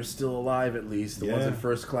ones that are still alive, at least. The ones in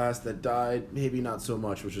First Class that died, maybe not so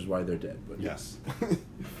much, which is why they're dead. But yes.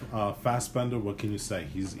 Fassbender, what can you say?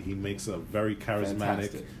 He makes a very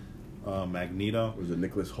charismatic Magneto. Was it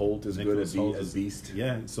Nicholas Hoult as good as Beast?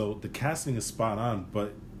 Yeah, so the casting is spot on,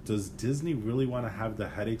 but does Disney really want to have the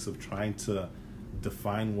headaches of trying to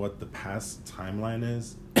define what the past timeline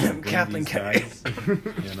is? Kathleen Kennedy.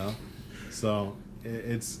 So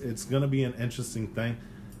it's going to be an interesting thing.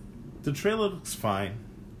 The trailer looks fine.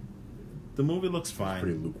 the movie looks fine.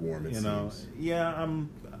 Pretty lukewarm, it seems. Yeah,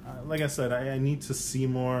 like I said, I need to see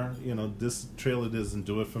more. This trailer doesn't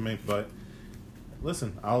do it for me. But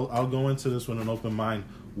listen, I'll go into this with an open mind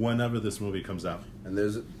whenever this movie comes out. And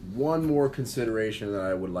there's one more consideration that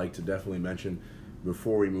I would like to definitely mention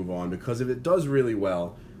before we move on, because if it does really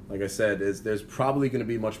well, like I said, there's probably going to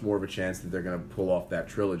be much more of a chance that they're going to pull off that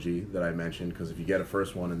trilogy that I mentioned, because if you get a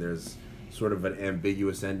first one and there's sort of an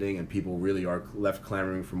ambiguous ending and people really are left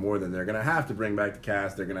clamoring for more, then they're going to have to bring back the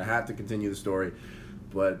cast, they're going to have to continue the story.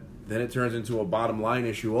 But then it turns into a bottom line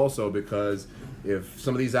issue also, because if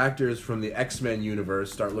some of these actors from the X-Men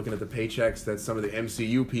universe start looking at the paychecks that some of the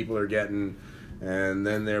MCU people are getting, and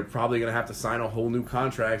then they're probably going to have to sign a whole new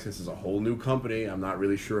contract since it's a whole new company. I'm not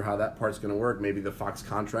really sure how that part's going to work. Maybe the Fox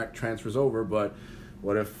contract transfers over, but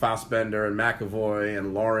what if Fassbender and McAvoy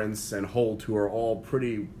and Lawrence and Holt, who are all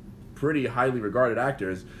pretty highly regarded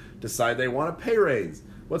actors, decide they want a pay raise?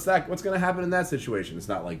 What's going to happen in that situation? It's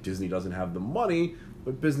not like Disney doesn't have the money,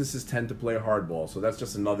 but businesses tend to play hardball, so that's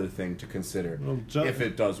just another thing to consider if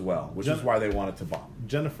it does well, which is why they want it to bomb.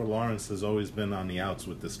 Jennifer Lawrence has always been on the outs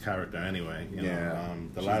with this character anyway. The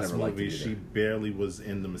She's last never liked movie, it either. she barely was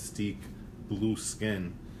in the Mystique blue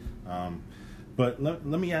skin. But let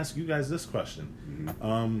me ask you guys this question.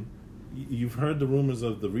 Mm-hmm. You've heard the rumors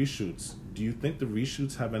of the reshoots. Do you think the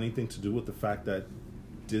reshoots have anything to do with the fact that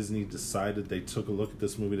Disney decided, they took a look at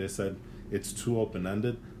this movie, they said it's too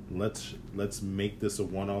open-ended, let's make this a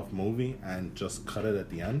one-off movie and just cut it at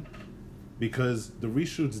the end? Because the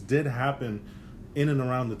reshoots did happen in and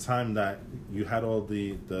around the time that you had all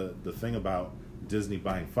the thing about Disney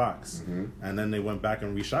buying Fox, and then they went back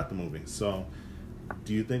and reshot the movie. So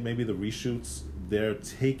do you think maybe the reshoots, they're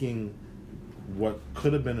taking what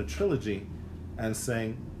could have been a trilogy and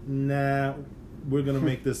saying, nah, we're gonna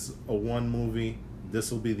make this a one movie,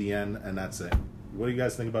 this will be the end, and that's it? What do you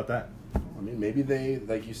guys think about that? I mean, maybe they,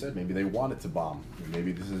 like you said, maybe they want it to bomb.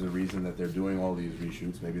 Maybe this is a reason that they're doing all these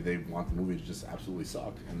reshoots. Maybe they want the movie to just absolutely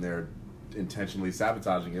suck, and they're intentionally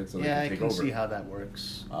sabotaging it so they can take over. I can see how that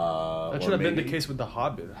works. That should have been the case with The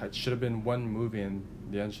Hobbit. It should have been one movie, and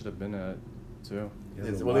the end should have been two.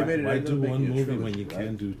 Yeah, well, they made it. Why do one movie trilogy, when you right?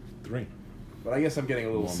 can do three? But I guess I'm getting a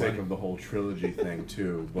little sick of the whole trilogy thing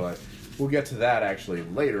too. But we'll get to that actually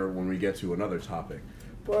later when we get to another topic.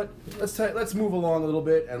 But let's move along a little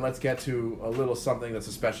bit and let's get to a little something that's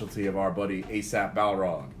a specialty of our buddy ASAP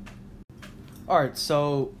Balrog. All right,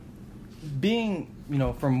 so being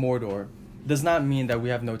from Mordor does not mean that we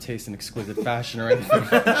have no taste in exquisite fashion or anything.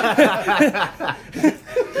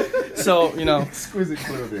 So, exquisite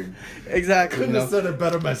clothing. Exactly. Couldn't have said it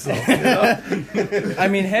better myself. I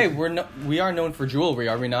mean, hey, we are known for jewelry,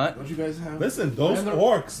 are we not? Don't you guys have? Listen, those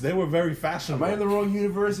orcs, they were very fashionable. Am I in the wrong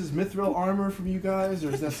universe? Is Mithril armor from you guys, or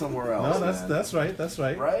is that somewhere else? No, that's right. That's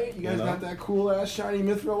right. Right? You guys got that cool ass shiny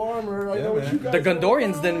Mithril armor. I know what you guys. The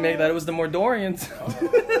Gondorians didn't make that. It was the Mordorians.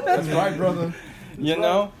 That's right, brother.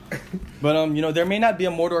 But there may not be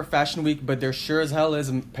a Mordor Fashion Week, but there sure as hell is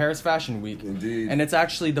a Paris Fashion Week. Indeed. And it's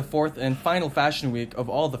actually the fourth and final Fashion Week of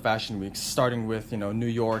all the Fashion Weeks, starting with New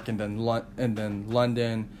York and then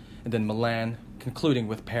London and then Milan, concluding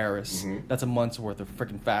with Paris. Mm-hmm. That's a month's worth of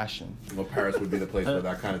freaking fashion. Well, Paris would be the place where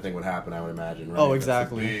that kind of thing would happen, I would imagine. Right? Oh,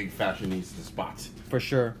 exactly. That's a big fashionista spot. For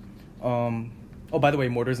sure. By the way,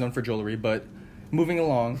 Mordor is known for jewelry, but moving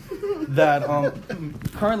along, that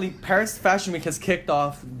currently Paris Fashion Week has kicked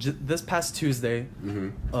off this past Tuesday,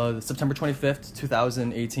 September 25th,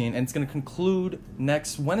 2018, and it's going to conclude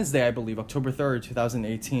next Wednesday, I believe, October 3rd,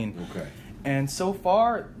 2018. Okay. And so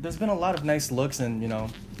far, there's been a lot of nice looks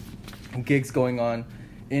and, gigs going on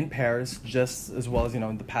in Paris, just as well as,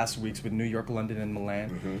 the past weeks with New York, London, and Milan.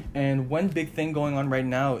 Mm-hmm. And one big thing going on right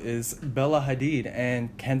now is Bella Hadid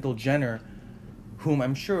and Kendall Jenner, whom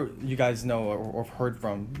I'm sure you guys know or have heard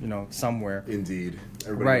from, somewhere. Indeed.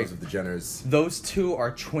 Everybody knows of the Jenners. Those two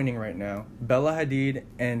are twinning right now. Bella Hadid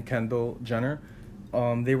and Kendall Jenner.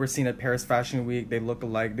 They were seen at Paris Fashion Week. They look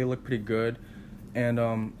alike. They look pretty good. And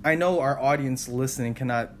I know our audience listening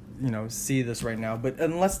cannot, see this right now. But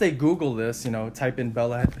unless they Google this, type in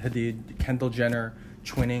Bella Hadid, Kendall Jenner,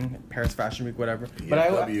 twinning, Paris Fashion Week, whatever. But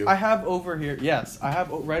I have over here, I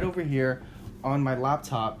have right over here on my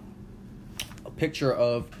laptop a picture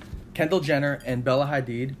of Kendall Jenner and Bella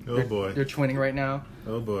Hadid. Oh boy. They're twinning right now.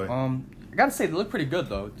 Oh boy. I gotta say, they look pretty good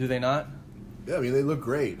though, do they not? Yeah, I mean, they look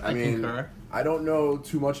great. I mean, concur. I don't know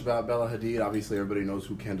too much about Bella Hadid. Obviously, everybody knows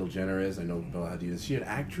who Kendall Jenner is. I know Bella Hadid. Is she an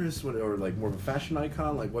actress or like more of a fashion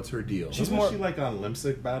icon? Like, what's her deal? Wasn't she like on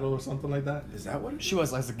Lipstick Battle or something like that? Is that what? She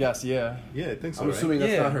was, as a guest, yeah. Yeah, I think so. I'm assuming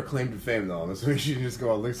that's Yeah. not her claim to fame, though. I'm assuming she can just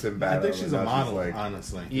go on Lipstick Battle. I think she's a and now model, like,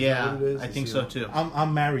 honestly. Yeah, what it is? I think You so know? too.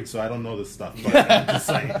 I'm married, so I don't know this stuff. But I'm just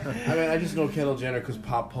saying. I mean, I just know Kendall Jenner because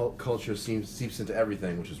culture seeps into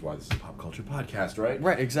everything, which is why this is a pop culture podcast, right?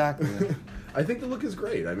 Right, exactly. I think the look is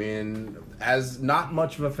great. I mean, as not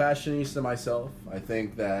much of a fashionista myself, I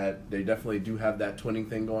think that they definitely do have that twinning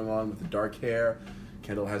thing going on with the dark hair.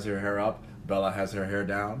 Kendall has her hair up. Bella has her hair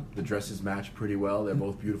down. The dresses match pretty well. They're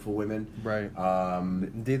both beautiful women. Right.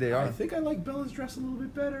 Indeed they are. I think I like Bella's dress a little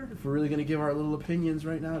bit better. If we're really going to give our little opinions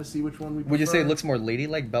right now to see which one we prefer. Would you say it looks more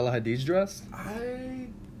ladylike Bella Hadid's dress?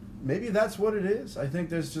 Maybe that's what it is. I think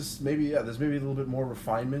there's just there's maybe a little bit more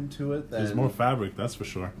refinement to it. There's more fabric, that's for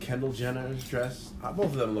sure. Kendall Jenner's dress. Both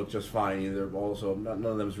of them look just fine. Either also none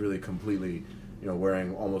of them is really completely,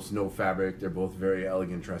 wearing almost no fabric. They're both very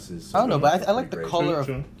elegant dresses. So I don't know, but I like the great. color True, of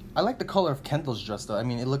true. I like the color of Kendall's dress though. I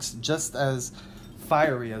mean, it looks just as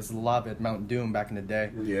fiery as lava at Mount Doom back in the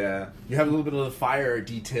day. Yeah, you have a little bit of the fire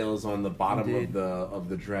details on the bottom Indeed. of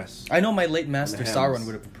the dress. I know my late master And the Sauron hems.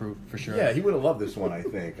 would have approved for sure. Yeah, he would have loved this one. I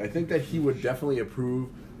think that he would definitely approve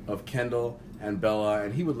of Kendall and Bella,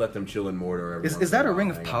 and he would let them chill in Mordor. Every once Is that in a while, ring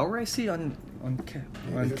of hang out. power I see on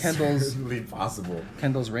It's Kendall's certainly possible.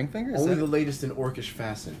 Kendall's ring finger? Is Only that- the latest in orcish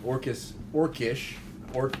fashion. Orcish Orcish.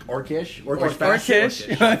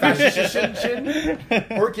 fashion.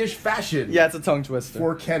 Orcish fashion. Yeah, it's a tongue twister.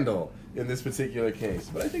 For Kendall in this particular case,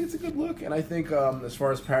 but I think it's a good look, and I think as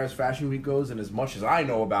far as Paris Fashion Week goes, and as much as I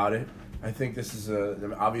know about it, I think this is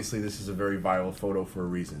obviously this is a very viral photo for a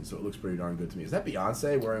reason, so it looks pretty darn good to me. Is that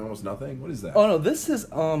Beyonce wearing almost nothing? What is that? Oh no, this is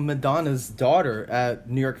Madonna's daughter at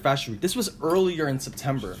New York Fashion Week. This was earlier in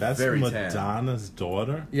September. That's Very Madonna's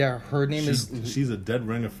daughter. Yeah, her name She's a dead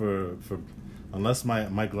ringer for unless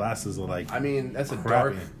my glasses are like. I mean, that's a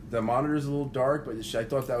crappy. dark. The monitor's a little dark, but I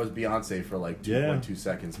thought that was Beyonce for like 2.2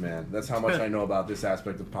 seconds, man. That's how much I know about this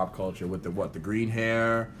aspect of pop culture with the green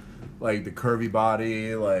hair, like the curvy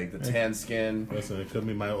body, like the tan skin. Listen, it could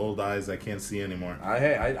be my old eyes. I can't see anymore.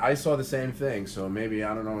 I saw the same thing, so maybe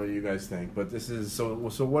I don't know what you guys think, but this is so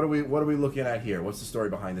what are we looking at here? What's the story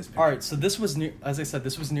behind this picture? All right, so this was as I said,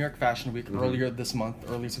 this was New York Fashion Week earlier this month,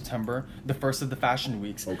 early September, the first of the fashion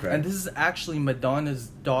weeks. Okay. And this is actually Madonna's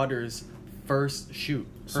daughter's first shoot,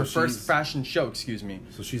 her first fashion show. Excuse me.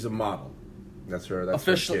 So she's a model. That's her. That's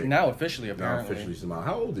Officially her gig. apparently. Now officially she's a model.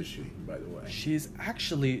 How old is she, by the way? She's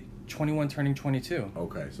actually 21, turning 22.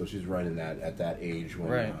 Okay, so she's right in at that age when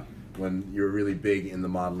Right. When you're really big in the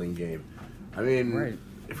modeling game. I mean, Right.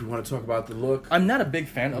 if we want to talk about the look, I'm not a big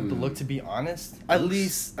fan of the look, to be honest. At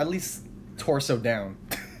least torso down.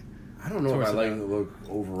 I don't know if I Torso like down. the look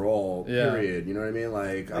overall. Yeah. Period. You know what I mean?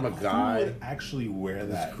 Like I'm a Who guy. would actually wear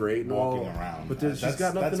that It's great and all, walking around? but she's That's-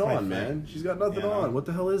 got that's nothing my on, thing. man. She's got nothing You know? on. What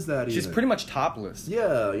the hell is that? She's even? pretty much topless.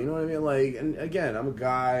 Yeah, you know what I mean? Like, and again, I'm a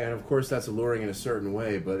guy, and of course that's alluring in a certain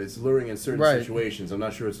way, but it's alluring in certain Right. situations. I'm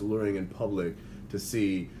not sure it's alluring in public to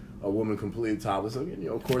see a woman completely topless. I mean,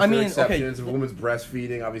 of course, I there are mean, okay. exceptions. If a woman's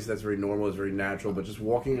breastfeeding, obviously that's very normal, it's very natural, but just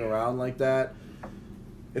walking around like that,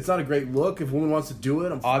 it's not a great look. If a woman wants to do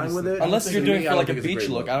it, I'm fine Obviously. with it. Unless To you're me, doing I for don't like a think it's beach great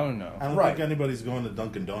look, I don't know. I don't Right. think anybody's going to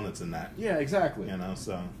Dunkin' Donuts in that. Yeah, exactly. You know,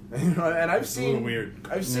 so And I've It's a little seen weird.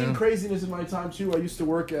 I've seen Yeah. craziness in my time too. I used to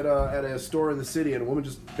work at a store in the city, and a woman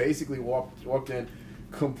just basically walked in,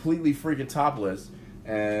 completely freaking topless,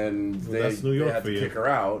 and Well, that's New they York had for to you. kick her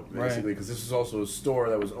out Right. basically because this was also a store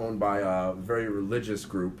that was owned by a very religious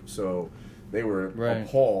group, so they were Right.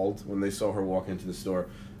 appalled when they saw her walk into the store.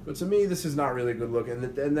 But to me, this is not really a good look, and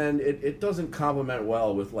then it doesn't complement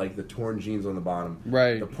well with like the torn jeans on the bottom,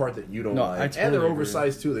 Right. The part that you don't No, like, I and totally they're agree.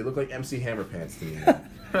 oversized too. They look like MC Hammer pants to me.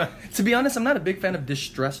 To be honest, I'm not a big fan of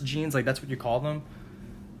distressed jeans. Like that's what you call them.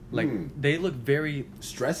 Like they look very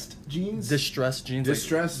Stressed jeans. distressed jeans. like-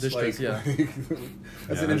 Distressed, distressed, like, yeah.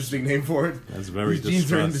 that's an interesting name for it. That's very These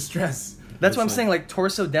jeans are in distressed. distress. That's what I'm saying. Like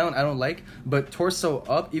torso down, I don't like, but torso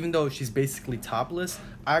up, even though she's basically topless,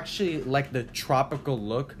 I actually like the tropical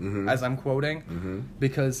look, as I'm quoting,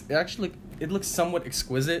 because it looks somewhat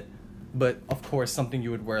exquisite, but of course something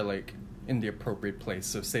you would wear like in the appropriate place.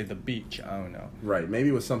 So say the beach. I don't know. Right,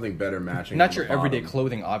 maybe with something better matching. Not on your the everyday bottom,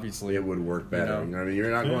 clothing, obviously. It would work better. know? You know what I mean?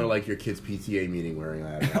 You're not going to like your kid's PTA meeting wearing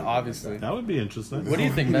that. Obviously. That would be interesting. What do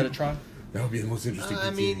you think, Metatron? That would be the most interesting. I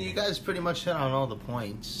PTA mean, meeting. you guys pretty much hit on all the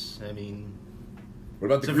points. I mean, What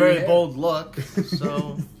about it's the a green very hair? bold look.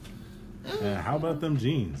 So Yeah, how about them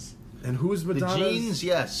jeans? And who's the Madonna's? jeans,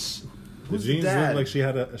 yes. Who's jeans the dad? look like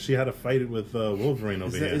she had a fight with Wolverine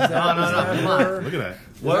over here. Is that her? Look at that.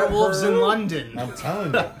 Werewolves in London. I'm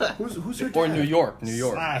telling you. Who's her dad? Or New York, New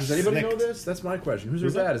York. Slash Does anybody know snicked. this? That's my question. Who's her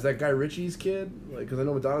dad? Is that Guy Ritchie's kid? Like, because I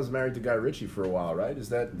know Madonna's married to Guy Ritchie for a while, right? Is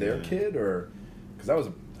that their kid, or because that was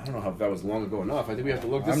I don't know if that was long ago enough. I think we have to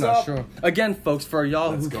look this I'm up. not sure. Again, folks, for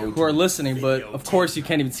y'all who are listening, but of course you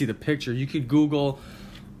can't even see the picture. You could Google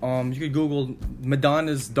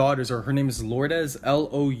Madonna's daughters, or her name is Lourdes,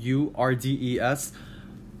 Lourdes,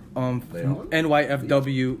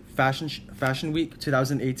 NYFW Fashion Week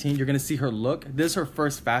 2018. You're gonna see her look. This is her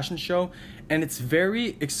first fashion show, and it's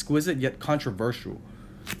very exquisite yet controversial.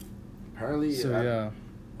 Apparently, So yeah.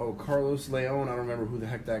 Oh, Carlos Leon. I don't remember who the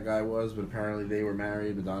heck that guy was, but apparently they were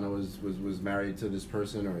married. Madonna was married to this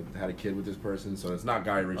person or had a kid with this person, so it's not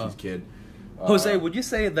Guy Ritchie's kid. Jose, would you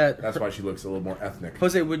say that... That's why she looks a little more ethnic.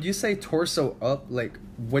 Jose, would you say torso up, like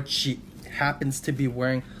what she happens to be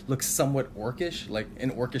wearing, looks somewhat orcish, like in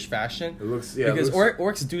orcish fashion? It looks, yeah. Because it looks,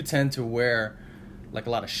 orcs do tend to wear like a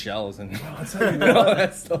lot of shells and I'll tell you all what,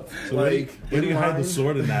 that stuff. So like, where do you hide the mine-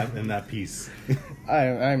 sword in that piece?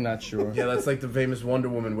 I'm not sure. Yeah, that's like the famous Wonder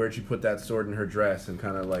Woman. Where'd she put that sword in her dress and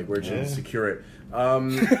kind of like where'd she Yeah. secure it?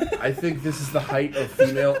 I think this is the height of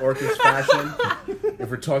female orcish fashion. If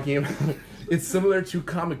we're talking about, it's similar to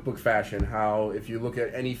comic book fashion. How if you look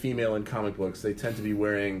at any female in comic books, they tend to be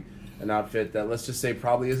wearing an outfit that, let's just say,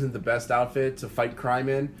 probably isn't the best outfit to fight crime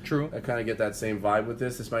in. True. I kind of get that same vibe with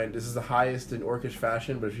this. This is the highest in orcish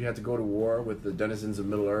fashion, but if you had to go to war with the denizens of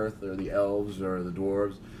Middle Earth or the elves or the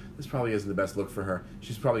dwarves, this probably isn't the best look for her.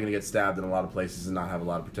 She's probably going to get stabbed in a lot of places and not have a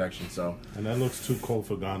lot of protection. So, And that looks too cold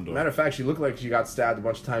for Gondor. matter of fact, she looked like she got stabbed a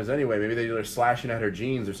bunch of times anyway. Maybe they were slashing at her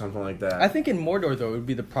jeans or something like that. I think in Mordor though it would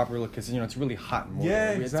be the proper look because it's really hot in Mordor.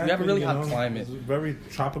 Yeah, We exactly. have a really you hot know, climate. It's very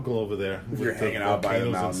tropical over there. You're with the hanging out by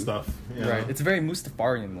the volcanoes mountain. and stuff. you Right. know? It's very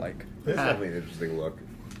Mustafarian like. It's definitely an interesting look.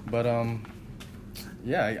 But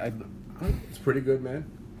yeah, It's pretty good, man.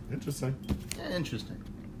 Interesting. Yeah, interesting.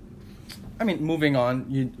 I mean, moving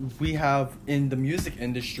on, we have in the music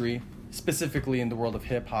industry, specifically in the world of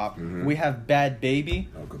hip hop, we have Bad Baby.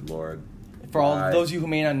 Oh, good lord. For all Right. those of you who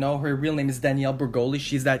may not know, her real name is Danielle Bergoli.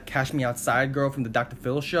 She's that Cash Me Outside girl from the Dr.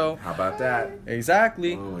 Phil show. How about that?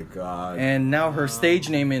 Exactly. Oh my god. And now her stage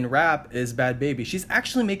name in rap is Bad Baby. She's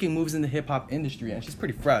actually making moves in the hip hop industry, and she's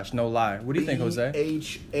pretty fresh, no lie. What do you think, Jose?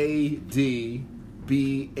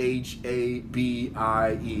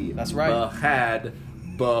 BHADBHABIE. That's right. Bahad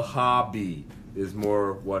Bahabi is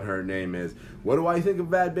more what her name is. What do I think of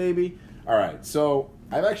Bad Baby? Alright, so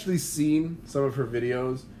I've actually seen some of her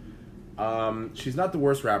videos. She's not the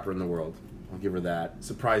worst rapper in the world. I'll give her that,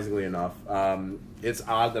 surprisingly enough. It's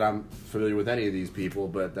odd that I'm familiar with any of these people,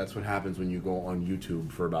 but that's what happens when you go on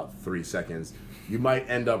YouTube for about 3 seconds. You might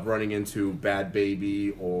end up running into Bad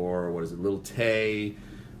Baby or, what is it, Lil Tay,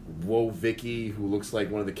 Whoa Vicky, who looks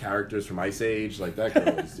like one of the characters from Ice Age. Like, that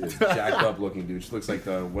girl is jacked up looking, dude. She looks like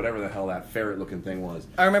the whatever the hell that ferret looking thing was.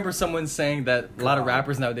 I remember someone saying that a lot of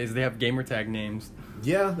rappers nowadays, they have gamer tag names.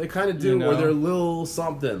 Yeah, they kind of do. You know? Or they're Lil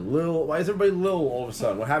something. Lil. Why is everybody Lil all of a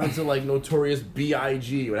sudden? What happened to like Notorious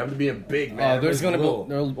B.I.G.? What happened to being big, man?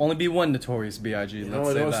 There'll only be one Notorious B.I.G. You Let's know,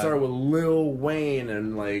 say they don't that. start with Lil Wayne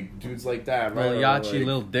and like dudes like that, right? Lil Or, Yachty, like,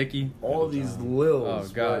 Lil Dicky. all of these Lils.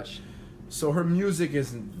 Oh gosh. So her music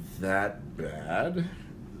isn't that bad.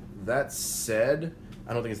 That said,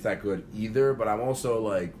 I don't think it's that good either. But I'm also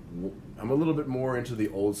like, I'm a little bit more into the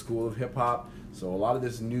old school of hip hop. So a lot of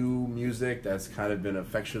this new music that's kind of been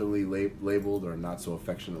affectionately labeled or not so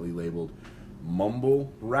affectionately labeled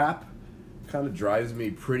mumble rap kind of drives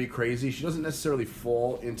me pretty crazy. She doesn't necessarily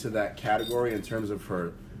fall into that category in terms of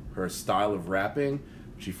her style of rapping.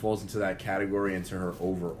 She falls into that category into her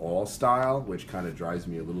overall style, which kind of drives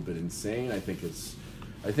me a little bit insane. I think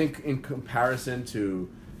in comparison to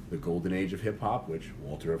the golden age of hip hop, which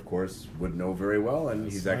Walter, of course, would know very well, and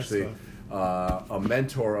he's actually a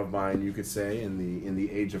mentor of mine, you could say, in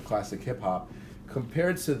the age of classic hip hop.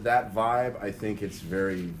 Compared to that vibe, I think it's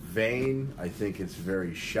very vain. I think it's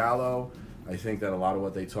very shallow. I think that a lot of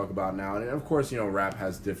what they talk about now, and of course, rap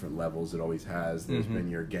has different levels. It always has. There's been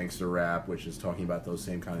your gangster rap, which is talking about those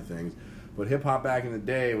same kind of things. But hip hop back in the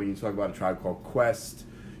day, when you talk about A Tribe Called Quest,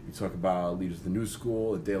 you talk about Leaders of the New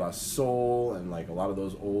School, De La Soul, and like a lot of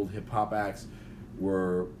those old hip hop acts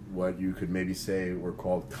were what you could maybe say were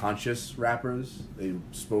called conscious rappers. They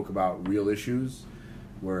spoke about real issues,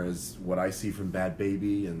 whereas what I see from Bad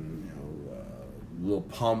Baby and Lil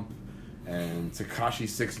Pump and Tekashi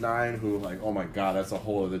 6ix9ine, who like, oh my god, that's a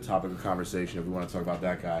whole other topic of conversation if we want to talk about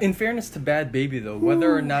that guy. In fairness to Bad Baby, though,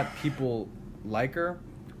 whether or not people like her,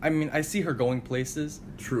 I mean, I see her going places.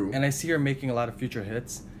 True. And I see her making a lot of future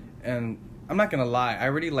hits. and I'm not gonna lie, I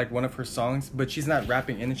really like one of her songs, but she's not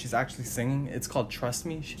rapping in it, she's actually singing. It's called Trust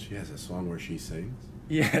Me. She has a song where she sings?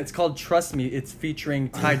 Yeah, it's called Trust Me. It's featuring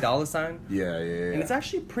Ty Dolla $ign. Yeah. And it's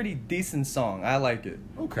actually a pretty decent song. I like it.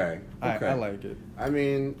 Okay. I like it. I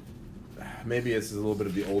mean, maybe it's a little bit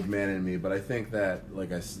of the old man in me, but I think that,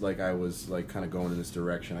 I was kind of going in this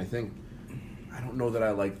direction. I don't know that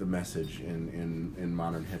I like the message in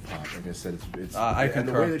modern hip hop. Like I said, it's I concur. And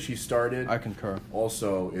the way that she started, I concur.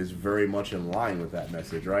 Also is very much in line with that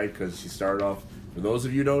message, right? Because she started off. For those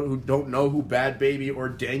of you who don't know who Bad Baby or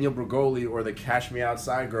Daniel Bregoli or the Cash Me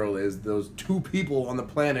Outside girl is, those two people on the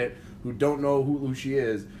planet who don't know who she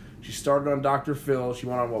is, she started on Dr. Phil. She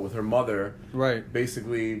went on with her mother. Right.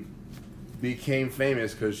 Basically became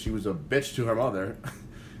famous because she was a bitch to her mother.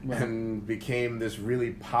 Right. And became this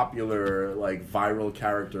really popular, viral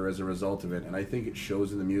character as a result of it. And I think it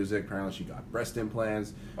shows in the music. Apparently she got breast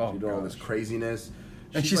implants. Oh, she did all this craziness.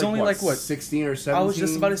 And she's only what, 16 or 17? I was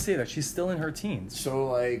just about to say that. She's still in her teens.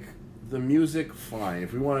 So, the music, fine.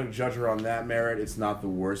 If we want to judge her on that merit, it's not the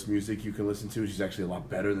worst music you can listen to. She's actually a lot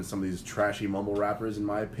better than some of these trashy mumble rappers, in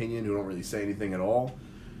my opinion, who don't really say anything at all.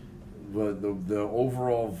 But the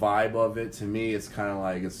overall vibe of it, to me, it's kind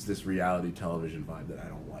of it's this reality television vibe that I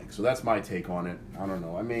don't like. So that's my take on it. I don't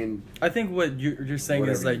know. I mean, I think what you're saying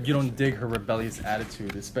is you you don't dig her rebellious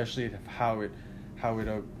attitude, especially how it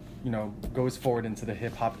goes forward into the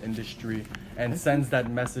hip hop industry and sends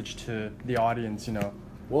that message to the audience.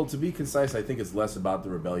 Well, to be concise, I think it's less about the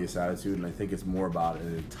rebellious attitude, and I think it's more about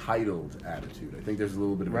an entitled attitude. I think there's a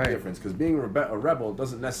little bit of a difference, because being a rebel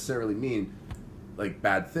doesn't necessarily mean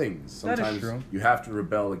bad things. Sometimes that is true. You have to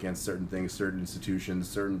rebel against certain things, certain institutions,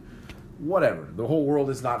 certain whatever. The whole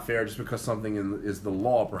world is not fair. Just because something is the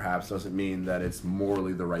law, perhaps, doesn't mean that it's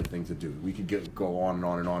morally the right thing to do. We could go on and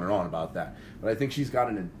on and on and on about that. But I think she's got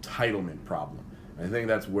an entitlement problem. I think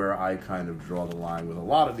that's where I kind of draw the line with a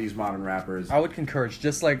lot of these modern rappers. I would concur. It's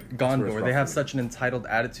just like Gondor. They have roughly. such an entitled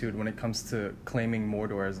attitude when it comes to claiming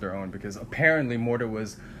Mordor as their own, because apparently Mordor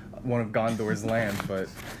was one of Gondor's land, but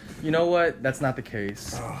you know what? That's not the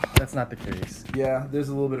case. That's not the case. Yeah, there's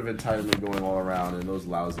a little bit of entitlement going all around, and those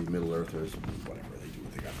lousy Middle-earthers, whatever, they do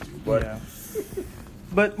what they got to do. But yeah.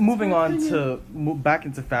 But moving on to back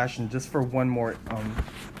into fashion, just for one more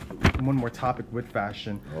topic with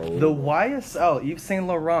fashion. The YSL Yves Saint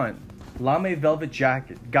Laurent Lame Velvet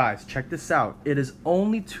Jacket. Guys, check this out. It is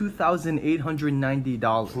only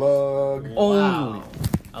 $2,890. Plug. Only. Wow.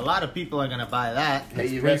 A lot of people are gonna buy that. Hey,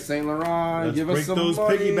 Yves Saint Laurent, give us break some those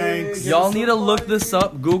money. piggy banks. Y'all need to look this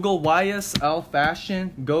up. Google YSL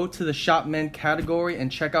fashion. Go to the shop men category and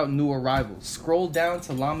check out new arrivals. Scroll down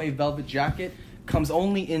to Lame Velvet Jacket. Comes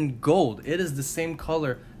only in gold. It is the same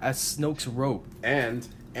color as Snoke's robe. And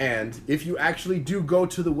if you actually do go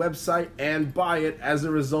to the website and buy it as a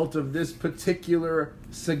result of this particular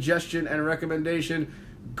suggestion and recommendation,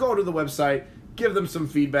 go to the website, give them some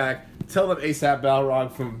feedback, tell them ASAP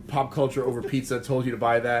Balrog from Pop Culture Over Pizza told you to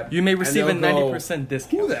buy that. You may receive a and they'll 90%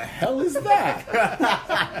 discount. Who the hell is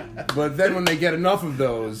that? But then when they get enough of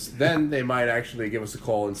those, then they might actually give us a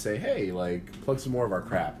call and say, hey, plug some more of our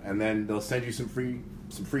crap. And then they'll send you some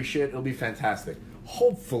free shit. It'll be fantastic.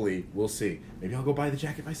 Hopefully, we'll see. Maybe I'll go buy the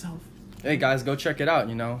jacket myself. Hey guys, go check it out.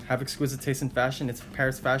 Have exquisite taste in fashion. It's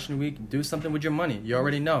Paris Fashion Week. Do something with your money. You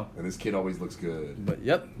already know. And this kid always looks good. But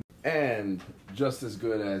yep. And just as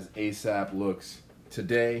good as ASAP looks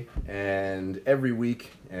today and every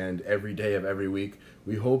week and every day of every week,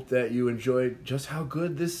 we hope that you enjoyed just how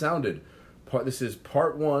good this sounded. This is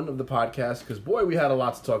part one of the podcast, because boy, we had a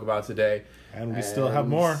lot to talk about today. And we still have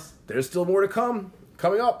more. There's still more to come.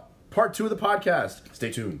 Coming up, part two of the podcast.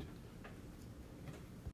 Stay tuned.